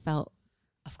this, like he felt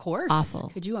of course awful.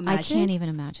 Could you imagine? I can't even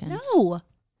imagine. No.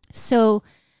 So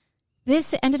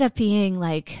this ended up being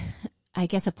like, I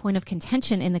guess, a point of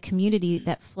contention in the community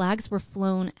that flags were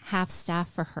flown half-staff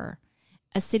for her.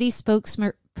 A city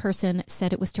spokesperson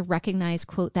said it was to recognize,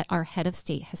 quote, that our head of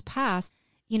state has passed.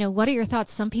 What are your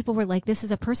thoughts? Some people were like, this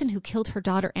is a person who killed her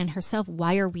daughter and herself.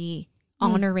 Why are we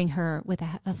honoring her with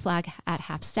a flag at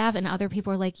half-staff? And other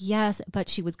people were like, yes, but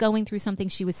she was going through something.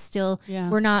 She was still,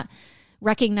 we're not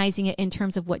recognizing it in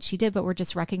terms of what she did, but we're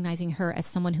just recognizing her as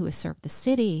someone who has served the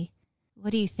city. What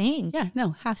do you think? Yeah,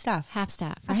 no, half-staff.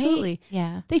 Half-staff, right? Absolutely.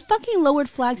 Yeah. They fucking lowered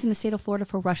flags in the state of Florida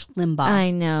for Rush Limbaugh. I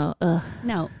know. Ugh.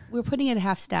 No, we're putting it at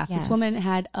half-staff. Yes. This woman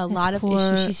had a lot of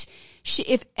issues. She,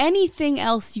 if anything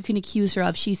else you can accuse her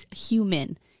of, she's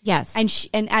human. Yes.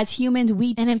 And as humans,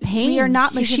 and in pain. We are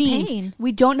not She's machines. in pain.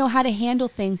 We don't know how to handle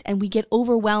things and we get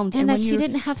overwhelmed. And that she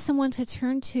didn't have someone to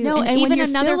turn to. No, and even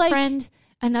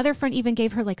another friend even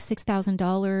gave her like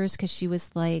 $6,000 because she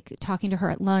was like talking to her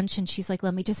at lunch and she's like,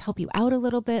 let me just help you out a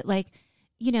little bit. Like,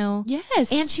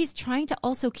 Yes. And she's trying to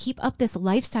also keep up this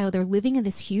lifestyle. They're living in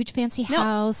this huge fancy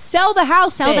house. Sell the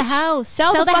house. Sell the house.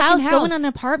 Sell the house. Go in an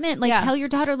apartment. Like tell your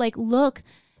daughter, like, look,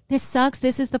 this sucks.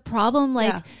 This is the problem,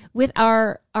 with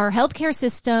our healthcare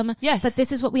system. Yes. But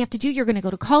this is what we have to do. You're going to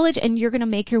go to college and you're going to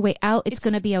make your way out. It's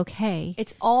going to be okay.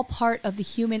 It's all part of the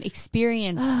human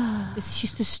experience. the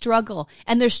struggle.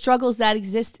 And there's struggles that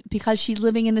exist because she's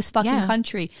living in this fucking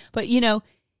country. But,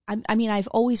 I've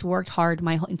always worked hard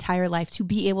my entire life to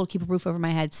be able to keep a roof over my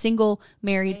head. Single,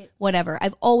 married, whatever.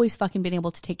 I've always fucking been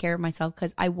able to take care of myself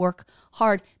because I work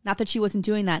hard. Not that she wasn't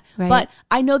doing that. Right. But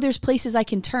I know there's places I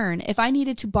can turn. If I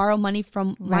needed to borrow money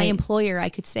from my employer, I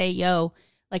could say, yo,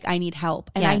 like I need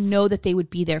help. And I know that they would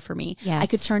be there for me. Yes. I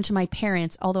could turn to my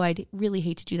parents, although I'd really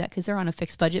hate to do that because they're on a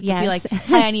fixed budget. But be like,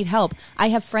 hey, I need help. I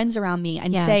have friends around me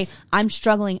and say, I'm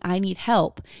struggling. I need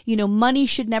help. Money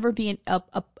should never be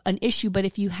an issue. But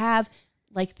if you have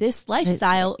like this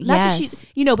lifestyle, not that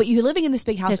she, but you're living in this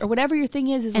big house or whatever your thing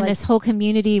is and like this whole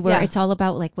community where it's all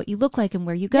about like what you look like and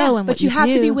where you go and what you do. But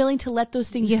you have to be willing to let those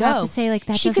things go. You have to say like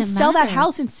that she doesn't could sell matter. that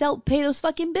house and pay those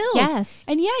fucking bills. Yes.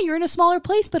 And you're in a smaller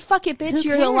place, but fuck it, bitch.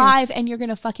 You're alive and you're going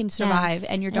to fucking survive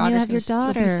and your daughter's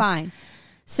going to be fine.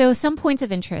 So some points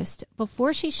of interest.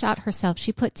 Before she shot herself,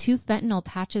 she put 2 fentanyl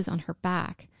patches on her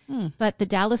back. But the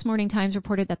Dallas Morning Times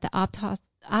reported that the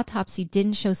autopsy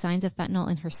didn't show signs of fentanyl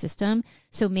in her system.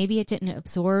 So maybe it didn't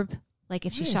absorb Like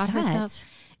if she shot herself.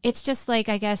 It's just like,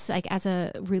 I guess, like as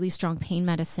a really strong pain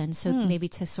medicine. So maybe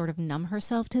to sort of numb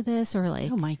herself to this or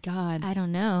like. Oh my God. I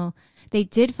don't know. They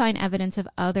did find evidence of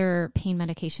other pain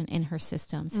medication in her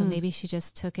system. So maybe she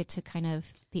just took it to kind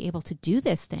of be able to do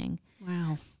this thing.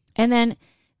 Wow. And then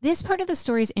this part of the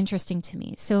story is interesting to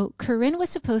me. So Corinne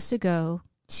was supposed to go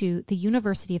to the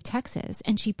University of Texas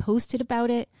and she posted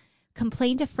about it,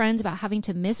 complained to friends about having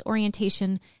to miss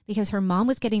orientation because her mom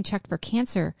was getting checked for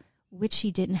cancer, which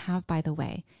she didn't have, by the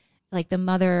way. Like the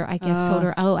mother, I guess, told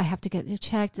her, I have to get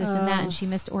checked, this and that, and she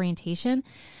missed orientation.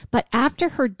 But after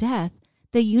her death,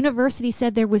 the university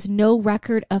said there was no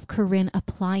record of Corinne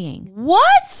applying.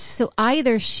 What? So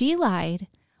either she lied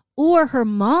or her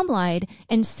mom lied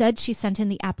and said she sent in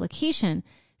the application.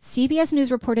 CBS News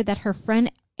reported that her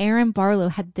friend Erin Barlow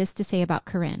had this to say about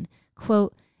Corinne.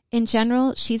 Quote, in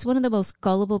general, she's one of the most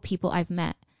gullible people I've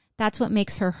met. That's what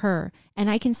makes her her. And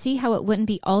I can see how it wouldn't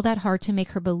be all that hard to make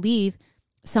her believe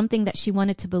something that she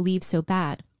wanted to believe so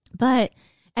bad. But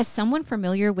as someone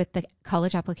familiar with the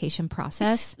college application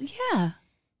process,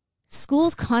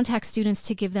 schools contact students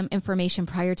to give them information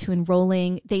prior to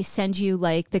enrolling. They send you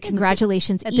like the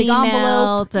congratulations email,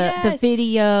 envelope. The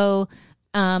video.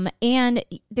 And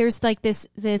there's like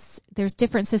there's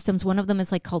different systems. One of them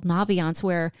is like called Naviance,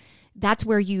 where that's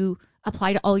where you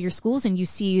apply to all your schools and you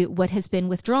see what has been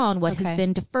withdrawn, what has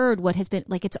been deferred, what has been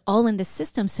like, it's all in this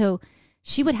system. So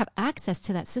she would have access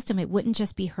to that system. It wouldn't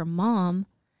just be her mom,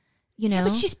 you know. Yeah,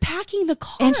 but she's packing the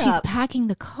car and she's packing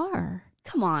the car.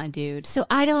 Come on, dude. So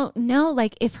I don't know,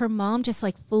 like if her mom just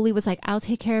like fully was like, I'll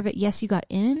take care of it. Yes, you got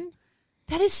in.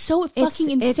 That is so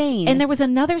fucking insane. And there was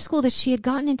another school that she had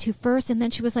gotten into first, and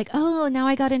then she was like, oh, now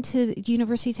I got into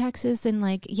University of Texas, and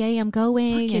like, yay, I'm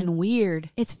going. Fucking weird.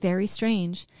 It's very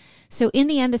strange. So in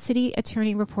the end, the city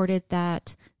attorney reported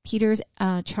that Peters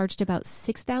charged about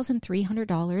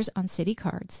 $6,300 on city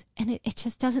cards, and it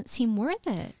just doesn't seem worth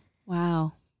it.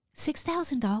 Wow.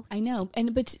 $6,000. I know.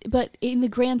 And but in the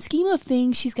grand scheme of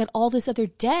things, she's got all this other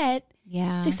debt.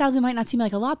 Yeah. $6,000 might not seem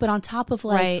like a lot, but on top of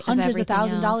like hundreds of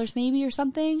 $1,000s maybe or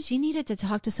something. She needed to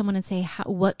talk to someone and say,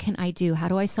 what can I do? How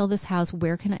do I sell this house?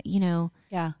 Where can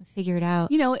I, figure it out?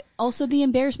 Also the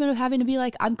embarrassment of having to be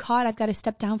like, I'm caught. I've got to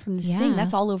step down from this thing.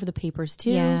 That's all over the papers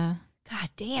too. Yeah. God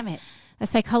damn it. A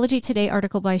Psychology Today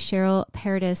article by Cheryl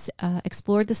Paradis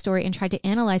explored the story and tried to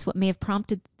analyze what may have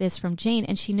prompted this from Jayne.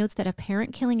 And she notes that a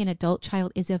parent killing an adult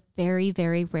child is a very,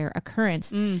 very rare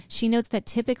occurrence. She notes that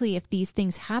typically if these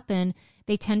things happen,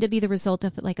 they tend to be the result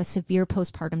of like a severe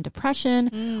postpartum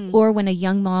depression or when a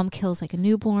young mom kills like a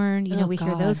newborn. We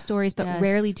hear those stories, but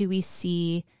rarely do we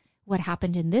see what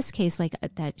happened in this case, like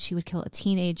that she would kill a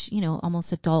teenage,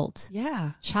 almost adult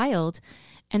child.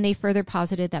 And they further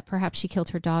posited that perhaps she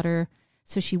killed her daughter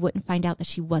so she wouldn't find out that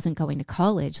she wasn't going to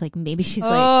college. Like maybe she's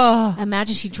like,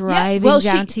 imagine she driving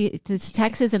down to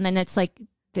Texas and then it's like,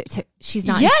 she's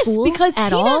not in school because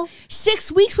at all.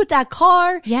 6 weeks with that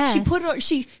car. Yes.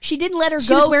 She didn't let her go.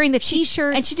 She was wearing the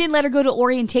t-shirts. And she didn't let her go to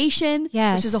orientation.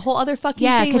 Yes. Which is a whole other fucking thing.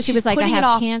 Yeah, because she was like, I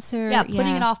have cancer. Yeah,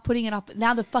 putting it off.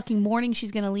 Now the fucking morning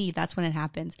she's going to leave. That's when it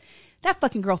happens. That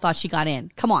fucking girl thought she got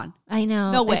in. Come on. I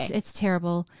know. No way. It's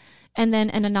terrible. And then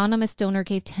an anonymous donor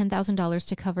gave $10,000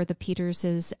 to cover the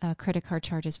Peters' credit card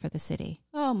charges for the city.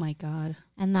 Oh, my God.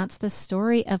 And that's the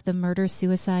story of the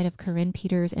murder-suicide of Corinne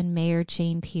Peters and Mayor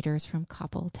Jayne Peters from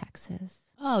Coppell, Texas.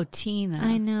 Oh, Tina.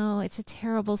 I know. It's a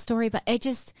terrible story, but I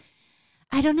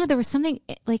don't know. There was something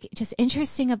like just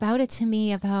interesting about it to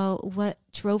me about what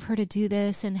drove her to do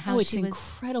this and how she was. It's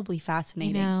incredibly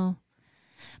fascinating.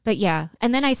 But yeah.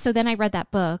 And then I read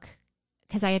that book.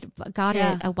 Because I had got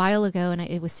it a while ago and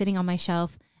it was sitting on my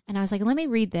shelf. And I was like, let me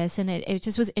read this. And it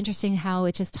just was interesting how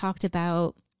it just talked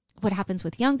about what happens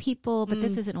with young people. But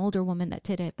this is an older woman that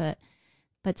did it,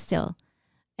 but still.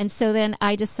 And so then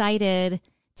I decided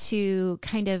to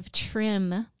kind of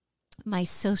trim my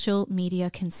social media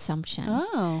consumption.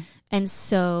 Oh. And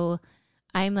so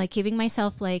I'm like giving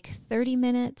myself like 30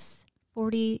 minutes,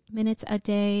 40 minutes a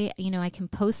day. I can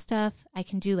post stuff. I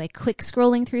can do like quick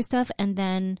scrolling through stuff. And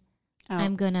then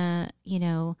I'm gonna,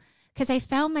 because I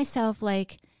found myself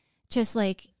like, just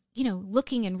like,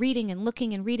 looking and reading. And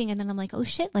then I'm like, oh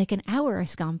shit, like an hour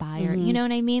has gone by or, you know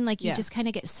what I mean? Like you just kind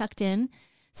of get sucked in.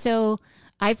 So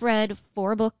I've read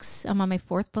 4 books. I'm on my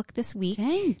 4th book this week.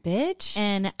 Dang, bitch.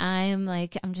 And I'm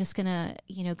just gonna,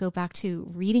 go back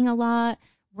to reading a lot,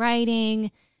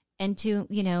 writing and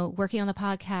working on the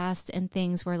podcast and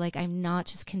things where like, I'm not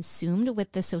just consumed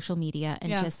with the social media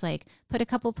and just like put a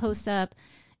couple posts up.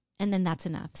 And then that's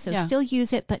enough. So still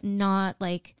use it, but not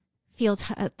like feel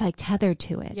like tethered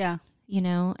to it. Yeah.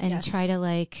 And try to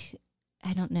like,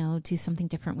 I don't know, do something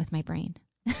different with my brain.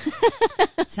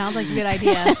 Sounds like a good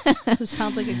idea.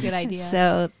 Sounds like a good idea.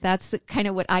 So that's kind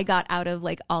of what I got out of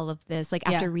like all of this, like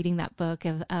after reading that book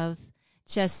of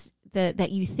just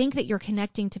that you think that you're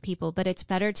connecting to people, but it's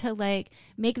better to like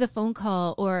make the phone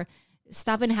call or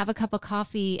stop and have a cup of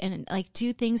coffee and like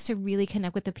do things to really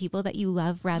connect with the people that you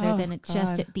love rather than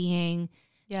just it being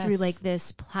through like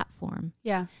this platform.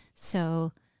 Yeah.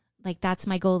 So like that's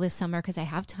my goal this summer because I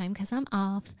have time because I'm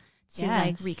off to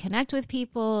like reconnect with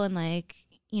people and like,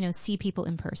 you know, see people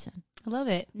in person. I love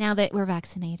it. Now that we're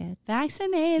vaccinated.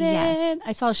 Vaccinated. Yes.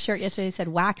 I saw a shirt yesterday that said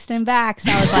waxed and vaxxed.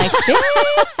 I was like,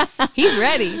 bitch, he's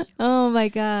ready. Oh my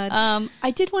God. I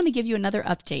did want to give you another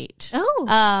update.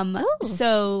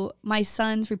 So my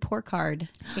son's report card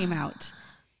came out.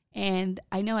 And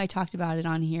I know I talked about it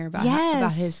on here about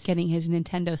his getting his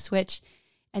Nintendo Switch.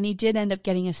 And he did end up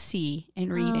getting a C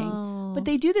in reading. Oh. But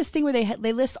they do this thing where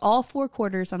they list all 4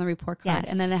 quarters on the report card.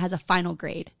 And then it has a final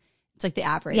grade. It's like the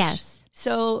average. Yes.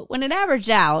 So when it averaged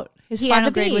out, his final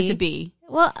grade was a B.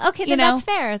 Well, okay, then that's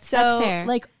fair. So, that's fair.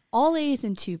 Like all A's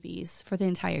and 2 B's for the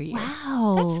entire year.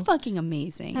 Wow. That's fucking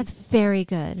amazing. That's very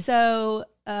good. So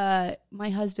my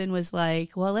husband was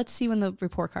like, well, let's see when the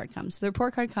report card comes. So the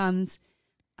report card comes,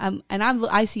 and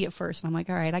I see it first. And I'm like,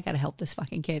 all right, I got to help this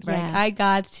fucking kid, right? Yeah. I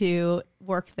got to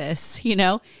work this, you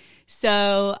know?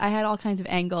 So I had all kinds of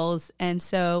angles. And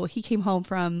so he came home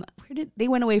from, they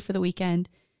went away for the weekend.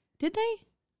 Did they?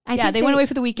 They went away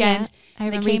for the weekend. Yeah,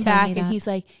 they came back and he's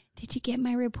like, did you get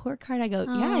my report card? I go,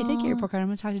 yeah, I did get your report card. I'm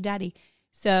going to talk to Daddy.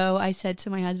 So I said to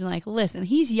my husband, like, listen,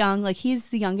 he's young. Like, he's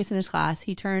the youngest in his class.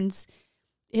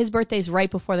 His birthday's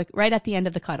right at the end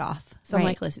of the cutoff. So I'm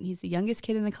like, listen, he's the youngest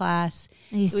kid in the class.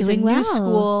 He's doing well. New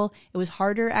school. It was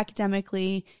harder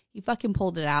academically. He fucking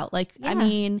pulled it out. Like, I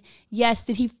mean, yes,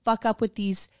 did he fuck up with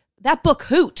these? That book,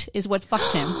 Hoot, is what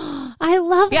fucked him. I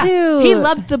love Hoot. He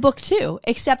loved the book too,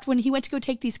 except when he went to go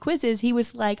take these quizzes, he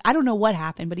was like, I don't know what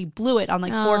happened, but he blew it on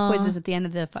like 4 quizzes at the end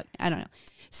of I don't know.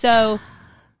 So,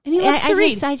 and he loves to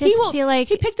read. I just feel like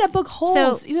he picked that book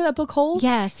Holes. You know that book Holes?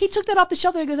 Yes. He took that off the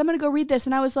shelf and he goes, I'm going to go read this.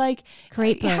 And I was like,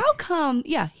 great book. How come?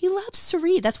 Yeah, he loves to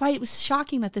read. That's why it was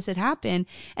shocking that this had happened.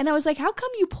 And I was like, how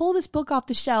come you pull this book off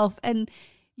the shelf and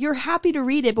you're happy to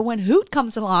read it, but when Hoot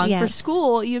comes along for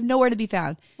school, you have nowhere to be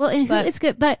found. Well, and Hoot is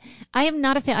good, but I am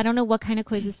not a fan. I don't know what kind of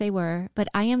quizzes they were, but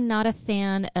I am not a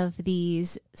fan of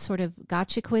these sort of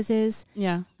gotcha quizzes.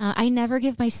 Yeah. I never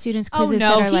give my students quizzes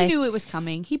that are he knew it was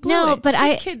coming. He blew it. But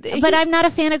I'm not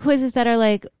a fan of quizzes that are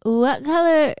like, what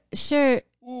color shirt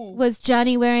was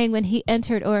Johnny wearing when he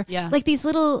entered? Or like these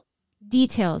little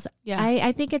details. Yeah.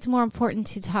 I think it's more important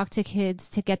to talk to kids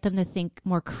to get them to think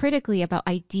more critically about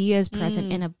ideas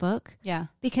present in a book. Yeah.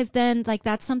 Because then like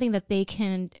that's something that they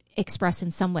can express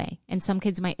in some way. And some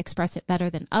kids might express it better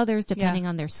than others depending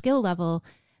on their skill level.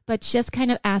 But just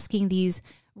kind of asking these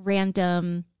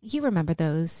random, you remember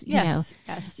those, Yes.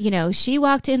 You know, she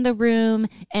walked in the room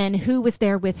and who was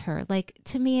there with her? Like,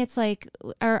 to me, it's like,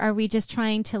 are we just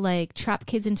trying to like trap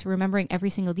kids into remembering every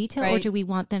single detail? Or do we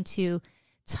want them to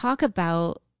talk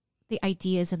about the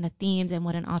ideas and the themes and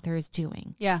what an author is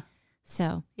doing? Yeah.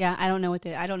 So I don't know what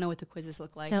the quizzes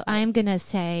look like. So I'm gonna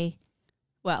say,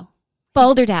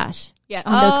 balderdash. Yeah,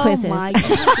 on those quizzes. Oh my God,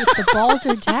 with the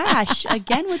balderdash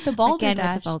again with the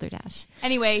balderdash.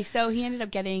 Anyway, so he ended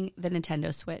up getting the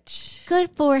Nintendo Switch. Good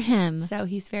for him. So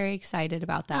he's very excited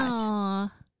about that.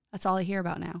 Aww. That's all I hear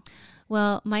about now.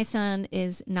 Well, my son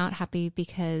is not happy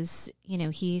because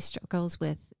he struggles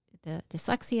with the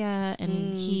dyslexia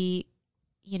and he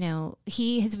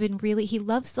has been he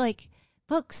loves like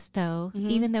books though,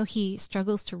 even though he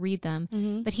struggles to read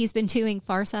them, but he's been doing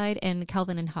Far Side and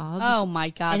Calvin and Hobbes. Oh my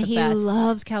God. And he best.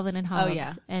 loves Calvin and Hobbes. Oh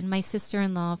yeah. And my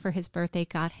sister-in-law for his birthday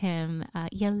got him,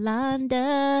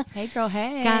 Yolanda. Hey girl,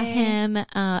 hey. Got him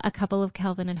a couple of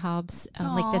Calvin and Hobbes,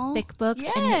 like the thick books.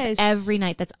 Yes. And every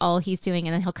night that's all he's doing.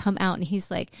 And then he'll come out and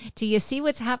he's like, do you see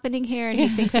what's happening here? And he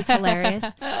thinks it's hilarious.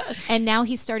 And now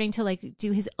he's starting to like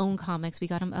do his own comics. We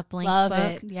got him a blank Love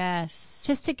book. it. Yes.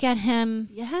 Just to get him,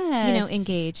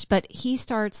 engaged. But he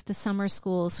starts the summer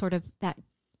school sort of that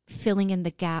filling in the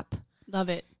gap. Love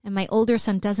it. And my older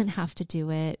son doesn't have to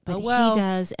do it, but he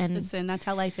does. And listen, that's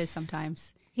how life is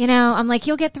sometimes. I'm like,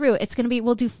 you'll get through it. It's going to be,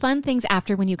 we'll do fun things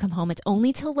after when you come home. It's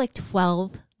only till like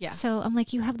 12. Yeah. So I'm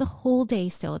like, you have the whole day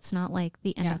still. It's not like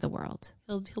the end of the world.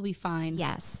 He'll be fine.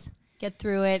 Yes. Get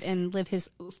through it and live his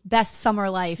best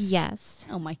summer life. Yes.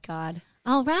 Oh my God.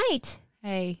 All right.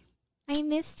 Hey. I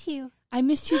missed you. I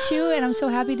missed you too, and I'm so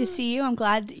happy to see you. I'm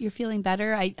glad that you're feeling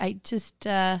better. I just,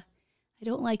 I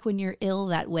don't like when you're ill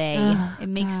that way. It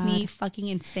makes me fucking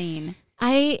insane.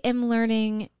 I am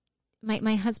learning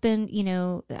my husband, you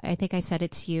know, I think I said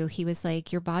it to you. He was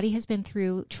like, your body has been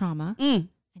through trauma. And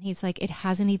he's like, it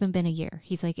hasn't even been a year.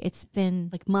 He's like, it's been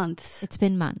like months. It's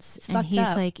been months. It's and he's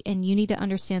up. like, and you need to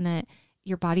understand that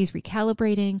your body's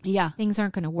recalibrating. Yeah. Things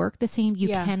aren't going to work the same. You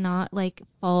cannot like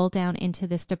fall down into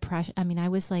this depression. I mean, I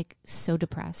was like so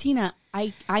depressed. Tina,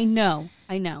 I know.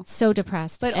 So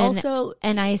depressed. But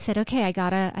and I said, okay, I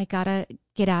gotta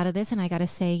get out of this, and I gotta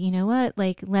say, you know what?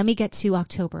 Like, let me get to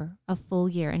October, a full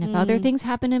year. And if other things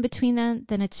happen in between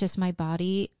then it's just my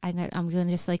body. I'm going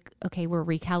to just like, okay, we're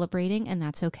recalibrating, and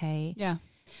that's okay. Yeah.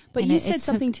 But you said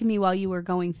something to me while you were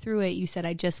going through it. You said,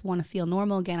 I just want to feel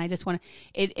normal again. I just want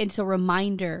to, it's a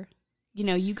reminder, you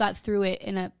know, you got through it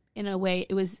in a way.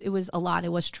 It was a lot.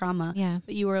 It was trauma. Yeah.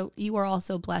 But you were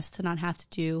also blessed to not have to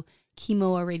do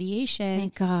chemo or radiation.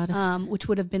 Thank God. Which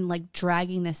would have been like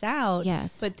dragging this out.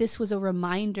 Yes. But this was a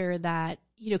reminder that,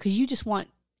 you know, cause you just want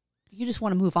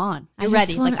to move on. You're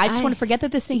ready. I just want to forget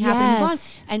that this thing happened and move on.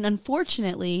 And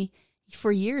unfortunately, for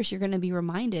years, you're going to be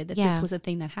reminded that this was a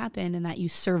thing that happened and that you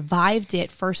survived it,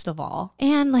 first of all.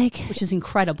 And like, which is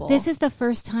incredible. This is the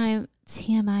first time,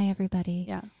 TMI, everybody.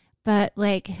 Yeah. But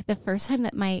like the first time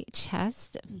that my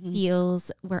chest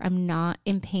feels where I'm not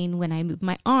in pain when I move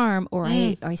my arm or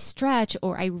I stretch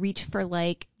or I reach for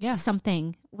like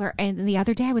something where, and the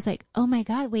other day I was like, oh my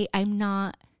God, wait, I'm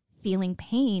not feeling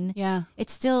pain. Yeah. I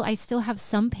still have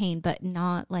some pain, but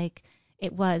not like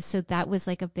it was. So that was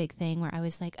like a big thing where I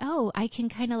was like, oh, I can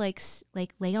kind of like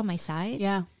lay on my side.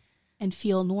 Yeah. And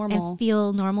feel normal. And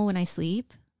feel normal when I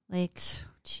sleep. Like,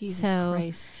 Jesus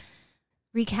Christ.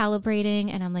 Recalibrating,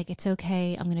 and I'm like, it's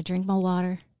okay. I'm going to drink more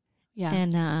water. Yeah.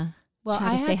 And well,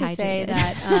 try to stay hydrated. Say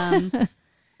that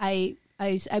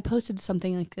I posted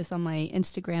something like this on my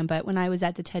Instagram, but when I was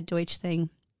at the Ted Deutsch thing,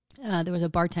 there was a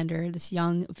bartender, this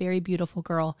young, very beautiful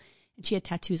girl, and she had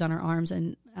tattoos on her arms,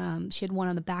 and she had one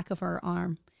on the back of her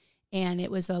arm, and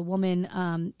it was a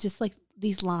woman, just like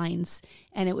these lines,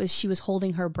 and she was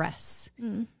holding her breasts,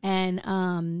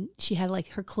 and she had like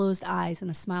her closed eyes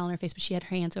and a smile on her face, but she had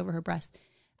her hands over her breast.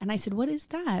 And I said, what is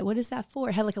that? What is that for?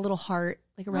 It had like a little heart,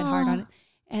 like a red heart on it.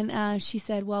 And she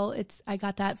said, well, I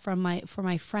got that for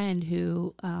my friend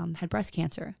who had breast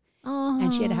cancer.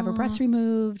 And she had to have her breast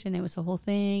removed, and it was the whole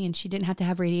thing, and she didn't have to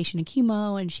have radiation and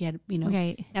chemo, and she had, you know,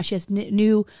 now she has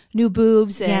new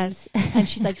boobs, and, and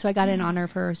she's like, so I got it in honor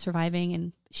of her surviving,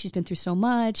 and she's been through so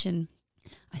much. And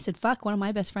I said, fuck, one of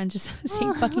my best friends just said the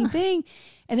same fucking thing.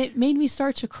 And it made me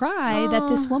start to cry that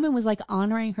this woman was like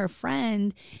honoring her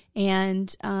friend,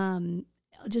 and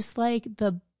just like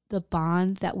the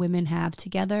bond that women have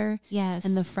together. Yes.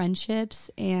 And the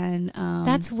friendships. And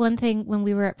that's one thing when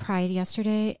we were at Pride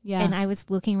yesterday. Yeah. And I was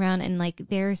looking around, and like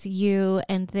there's you,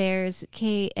 and there's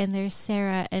Kate, and there's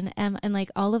Sarah, and Emma, and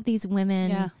like all of these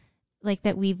women like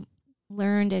that we've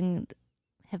learned and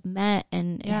have met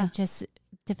and have just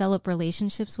developed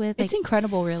relationships with. It's like,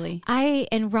 incredible, really.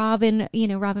 And Robin, you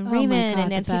know, Robin Raymond, God, and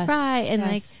Nancy Fry, and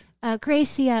like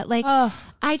Gracia. Like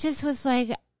I just was like,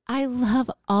 I love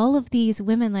all of these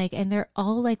women, like, and they're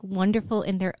all like wonderful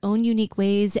in their own unique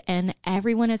ways, and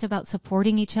everyone is about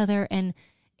supporting each other, and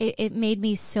it made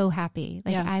me so happy.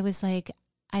 Like I was like,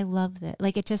 I love that.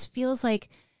 Like it just feels like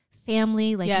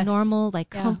family, like normal,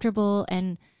 like comfortable,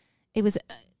 and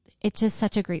it's just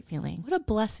such a great feeling. What a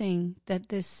blessing that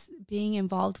this being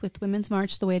involved with Women's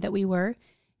March the way that we were,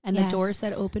 and the doors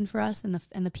that opened for us,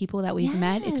 and the people that we've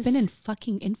met. It's been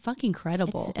fucking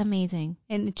incredible. It's amazing.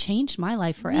 And it changed my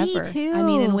life forever. Me too. I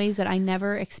mean, in ways that I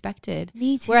never expected.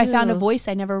 Me too. Where I found a voice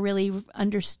I never really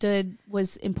understood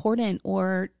was important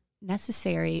or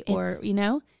necessary, or, you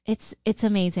know? It's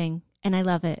amazing. And I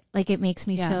love it. Like, it makes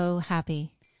me so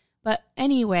happy. But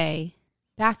anyway,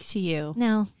 back to you.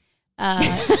 No.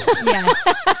 Yes.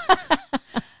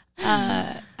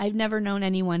 I've never known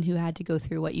anyone who had to go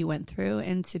through what you went through,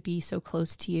 and to be so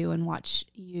close to you and watch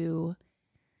you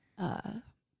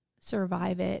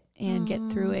survive it and get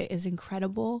through it is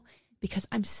incredible, because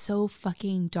I'm so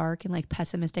fucking dark and like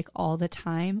pessimistic all the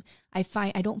time. I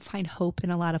don't find hope in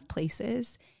a lot of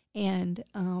places. And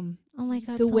oh my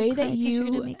God, the way that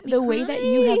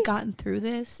you have gotten through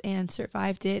this and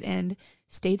survived it and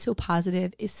stayed so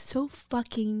positive is so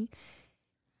fucking,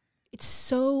 it's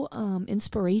so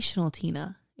inspirational,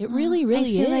 Tina. It really,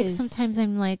 really is. I feel like sometimes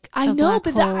I'm like, I know,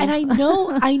 but I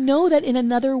know that in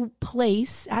another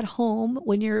place at home,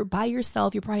 when you're by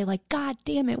yourself, you're probably like, God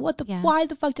damn it, why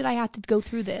the fuck did I have to go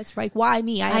through this? Right? Why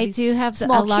me? I do have a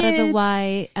lot of the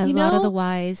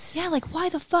whys. Yeah, like why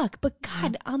the fuck? But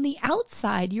God, on the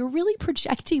outside, you're really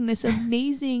projecting this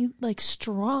amazing, like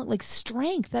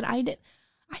strength that I didn't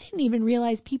even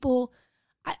realize people.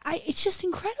 It's just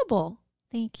incredible.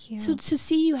 Thank you. So to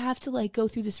see you have to like go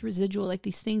through this residual, like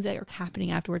these things that are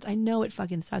happening afterwards, I know it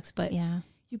fucking sucks, but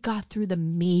you got through the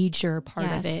major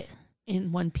part of it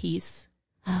in one piece.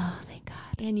 Oh, thank God.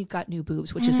 And you've got new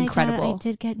boobs, which is incredible. I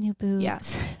did get new boobs. Yeah.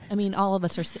 I mean, all of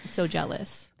us are so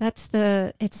jealous.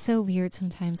 It's so weird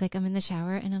sometimes. Like I'm in the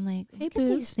shower and I'm like, hey,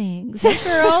 boobs. These things. Hey,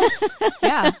 girls.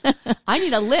 Yeah. I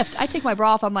need a lift. I take my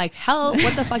bra off. I'm like, hell,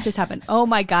 what the fuck just happened? Oh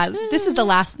my God. This is the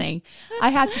last thing. I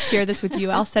have to share this with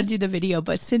you. I'll send you the video,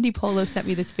 but Cindy Polo sent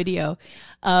me this video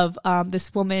of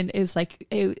this woman is like,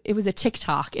 it was a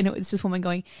TikTok and it was this woman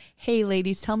going, hey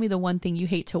ladies, tell me the one thing you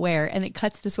hate to wear. And it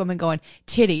cuts this woman going,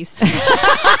 titties.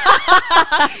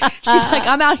 She's like,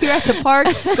 I'm out here at the park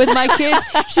with my kids.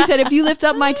 She said, if you lift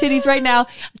up my titties right now,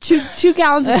 two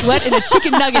gallons of sweat and a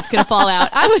chicken nugget's gonna fall out.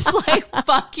 I was like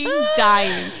fucking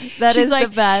dying. She's is like,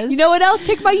 the best. You know what else?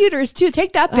 Take my uterus too.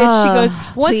 Take that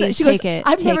bitch. She goes,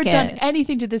 I've never done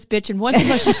anything to this bitch. And once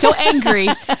she's so angry.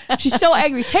 She's so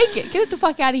angry. Take it. Get it the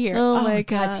fuck out of here. Oh my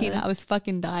God, Tina, I was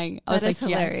fucking dying. I was like,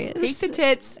 hilarious. Take the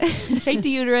tits. Take the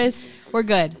uterus. We're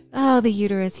good. Oh, the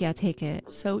uterus. Yeah, take it.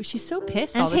 So she's so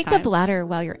pissed and all the time. And take the bladder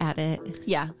while you're at it.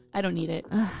 Yeah, I don't need it.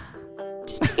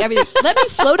 Just take everything. Let me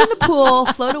float in the pool,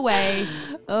 float away.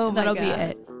 Oh my God. That'll be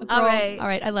it. All right. All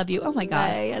right. I love you. Oh my God.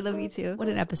 Bye. I love you too. What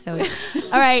an episode.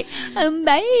 All right. Bye.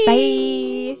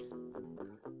 Bye.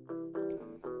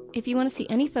 If you want to see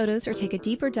any photos or take a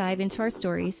deeper dive into our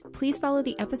stories, please follow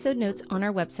the episode notes on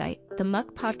our website,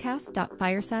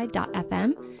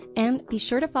 themuckpodcast.fireside.fm, and be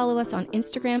sure to follow us on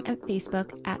Instagram and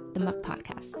Facebook at The Muck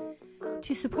Podcast.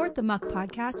 To support the Muck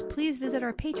Podcast, please visit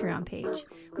our Patreon page.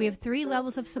 We have 3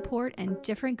 levels of support and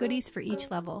different goodies for each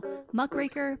level: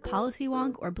 Muckraker, Policy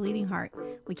Wonk, or Bleeding Heart.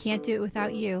 We can't do it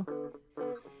without you.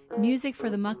 Music for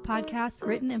the Muck Podcast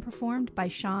written and performed by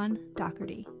Sean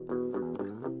Doherty.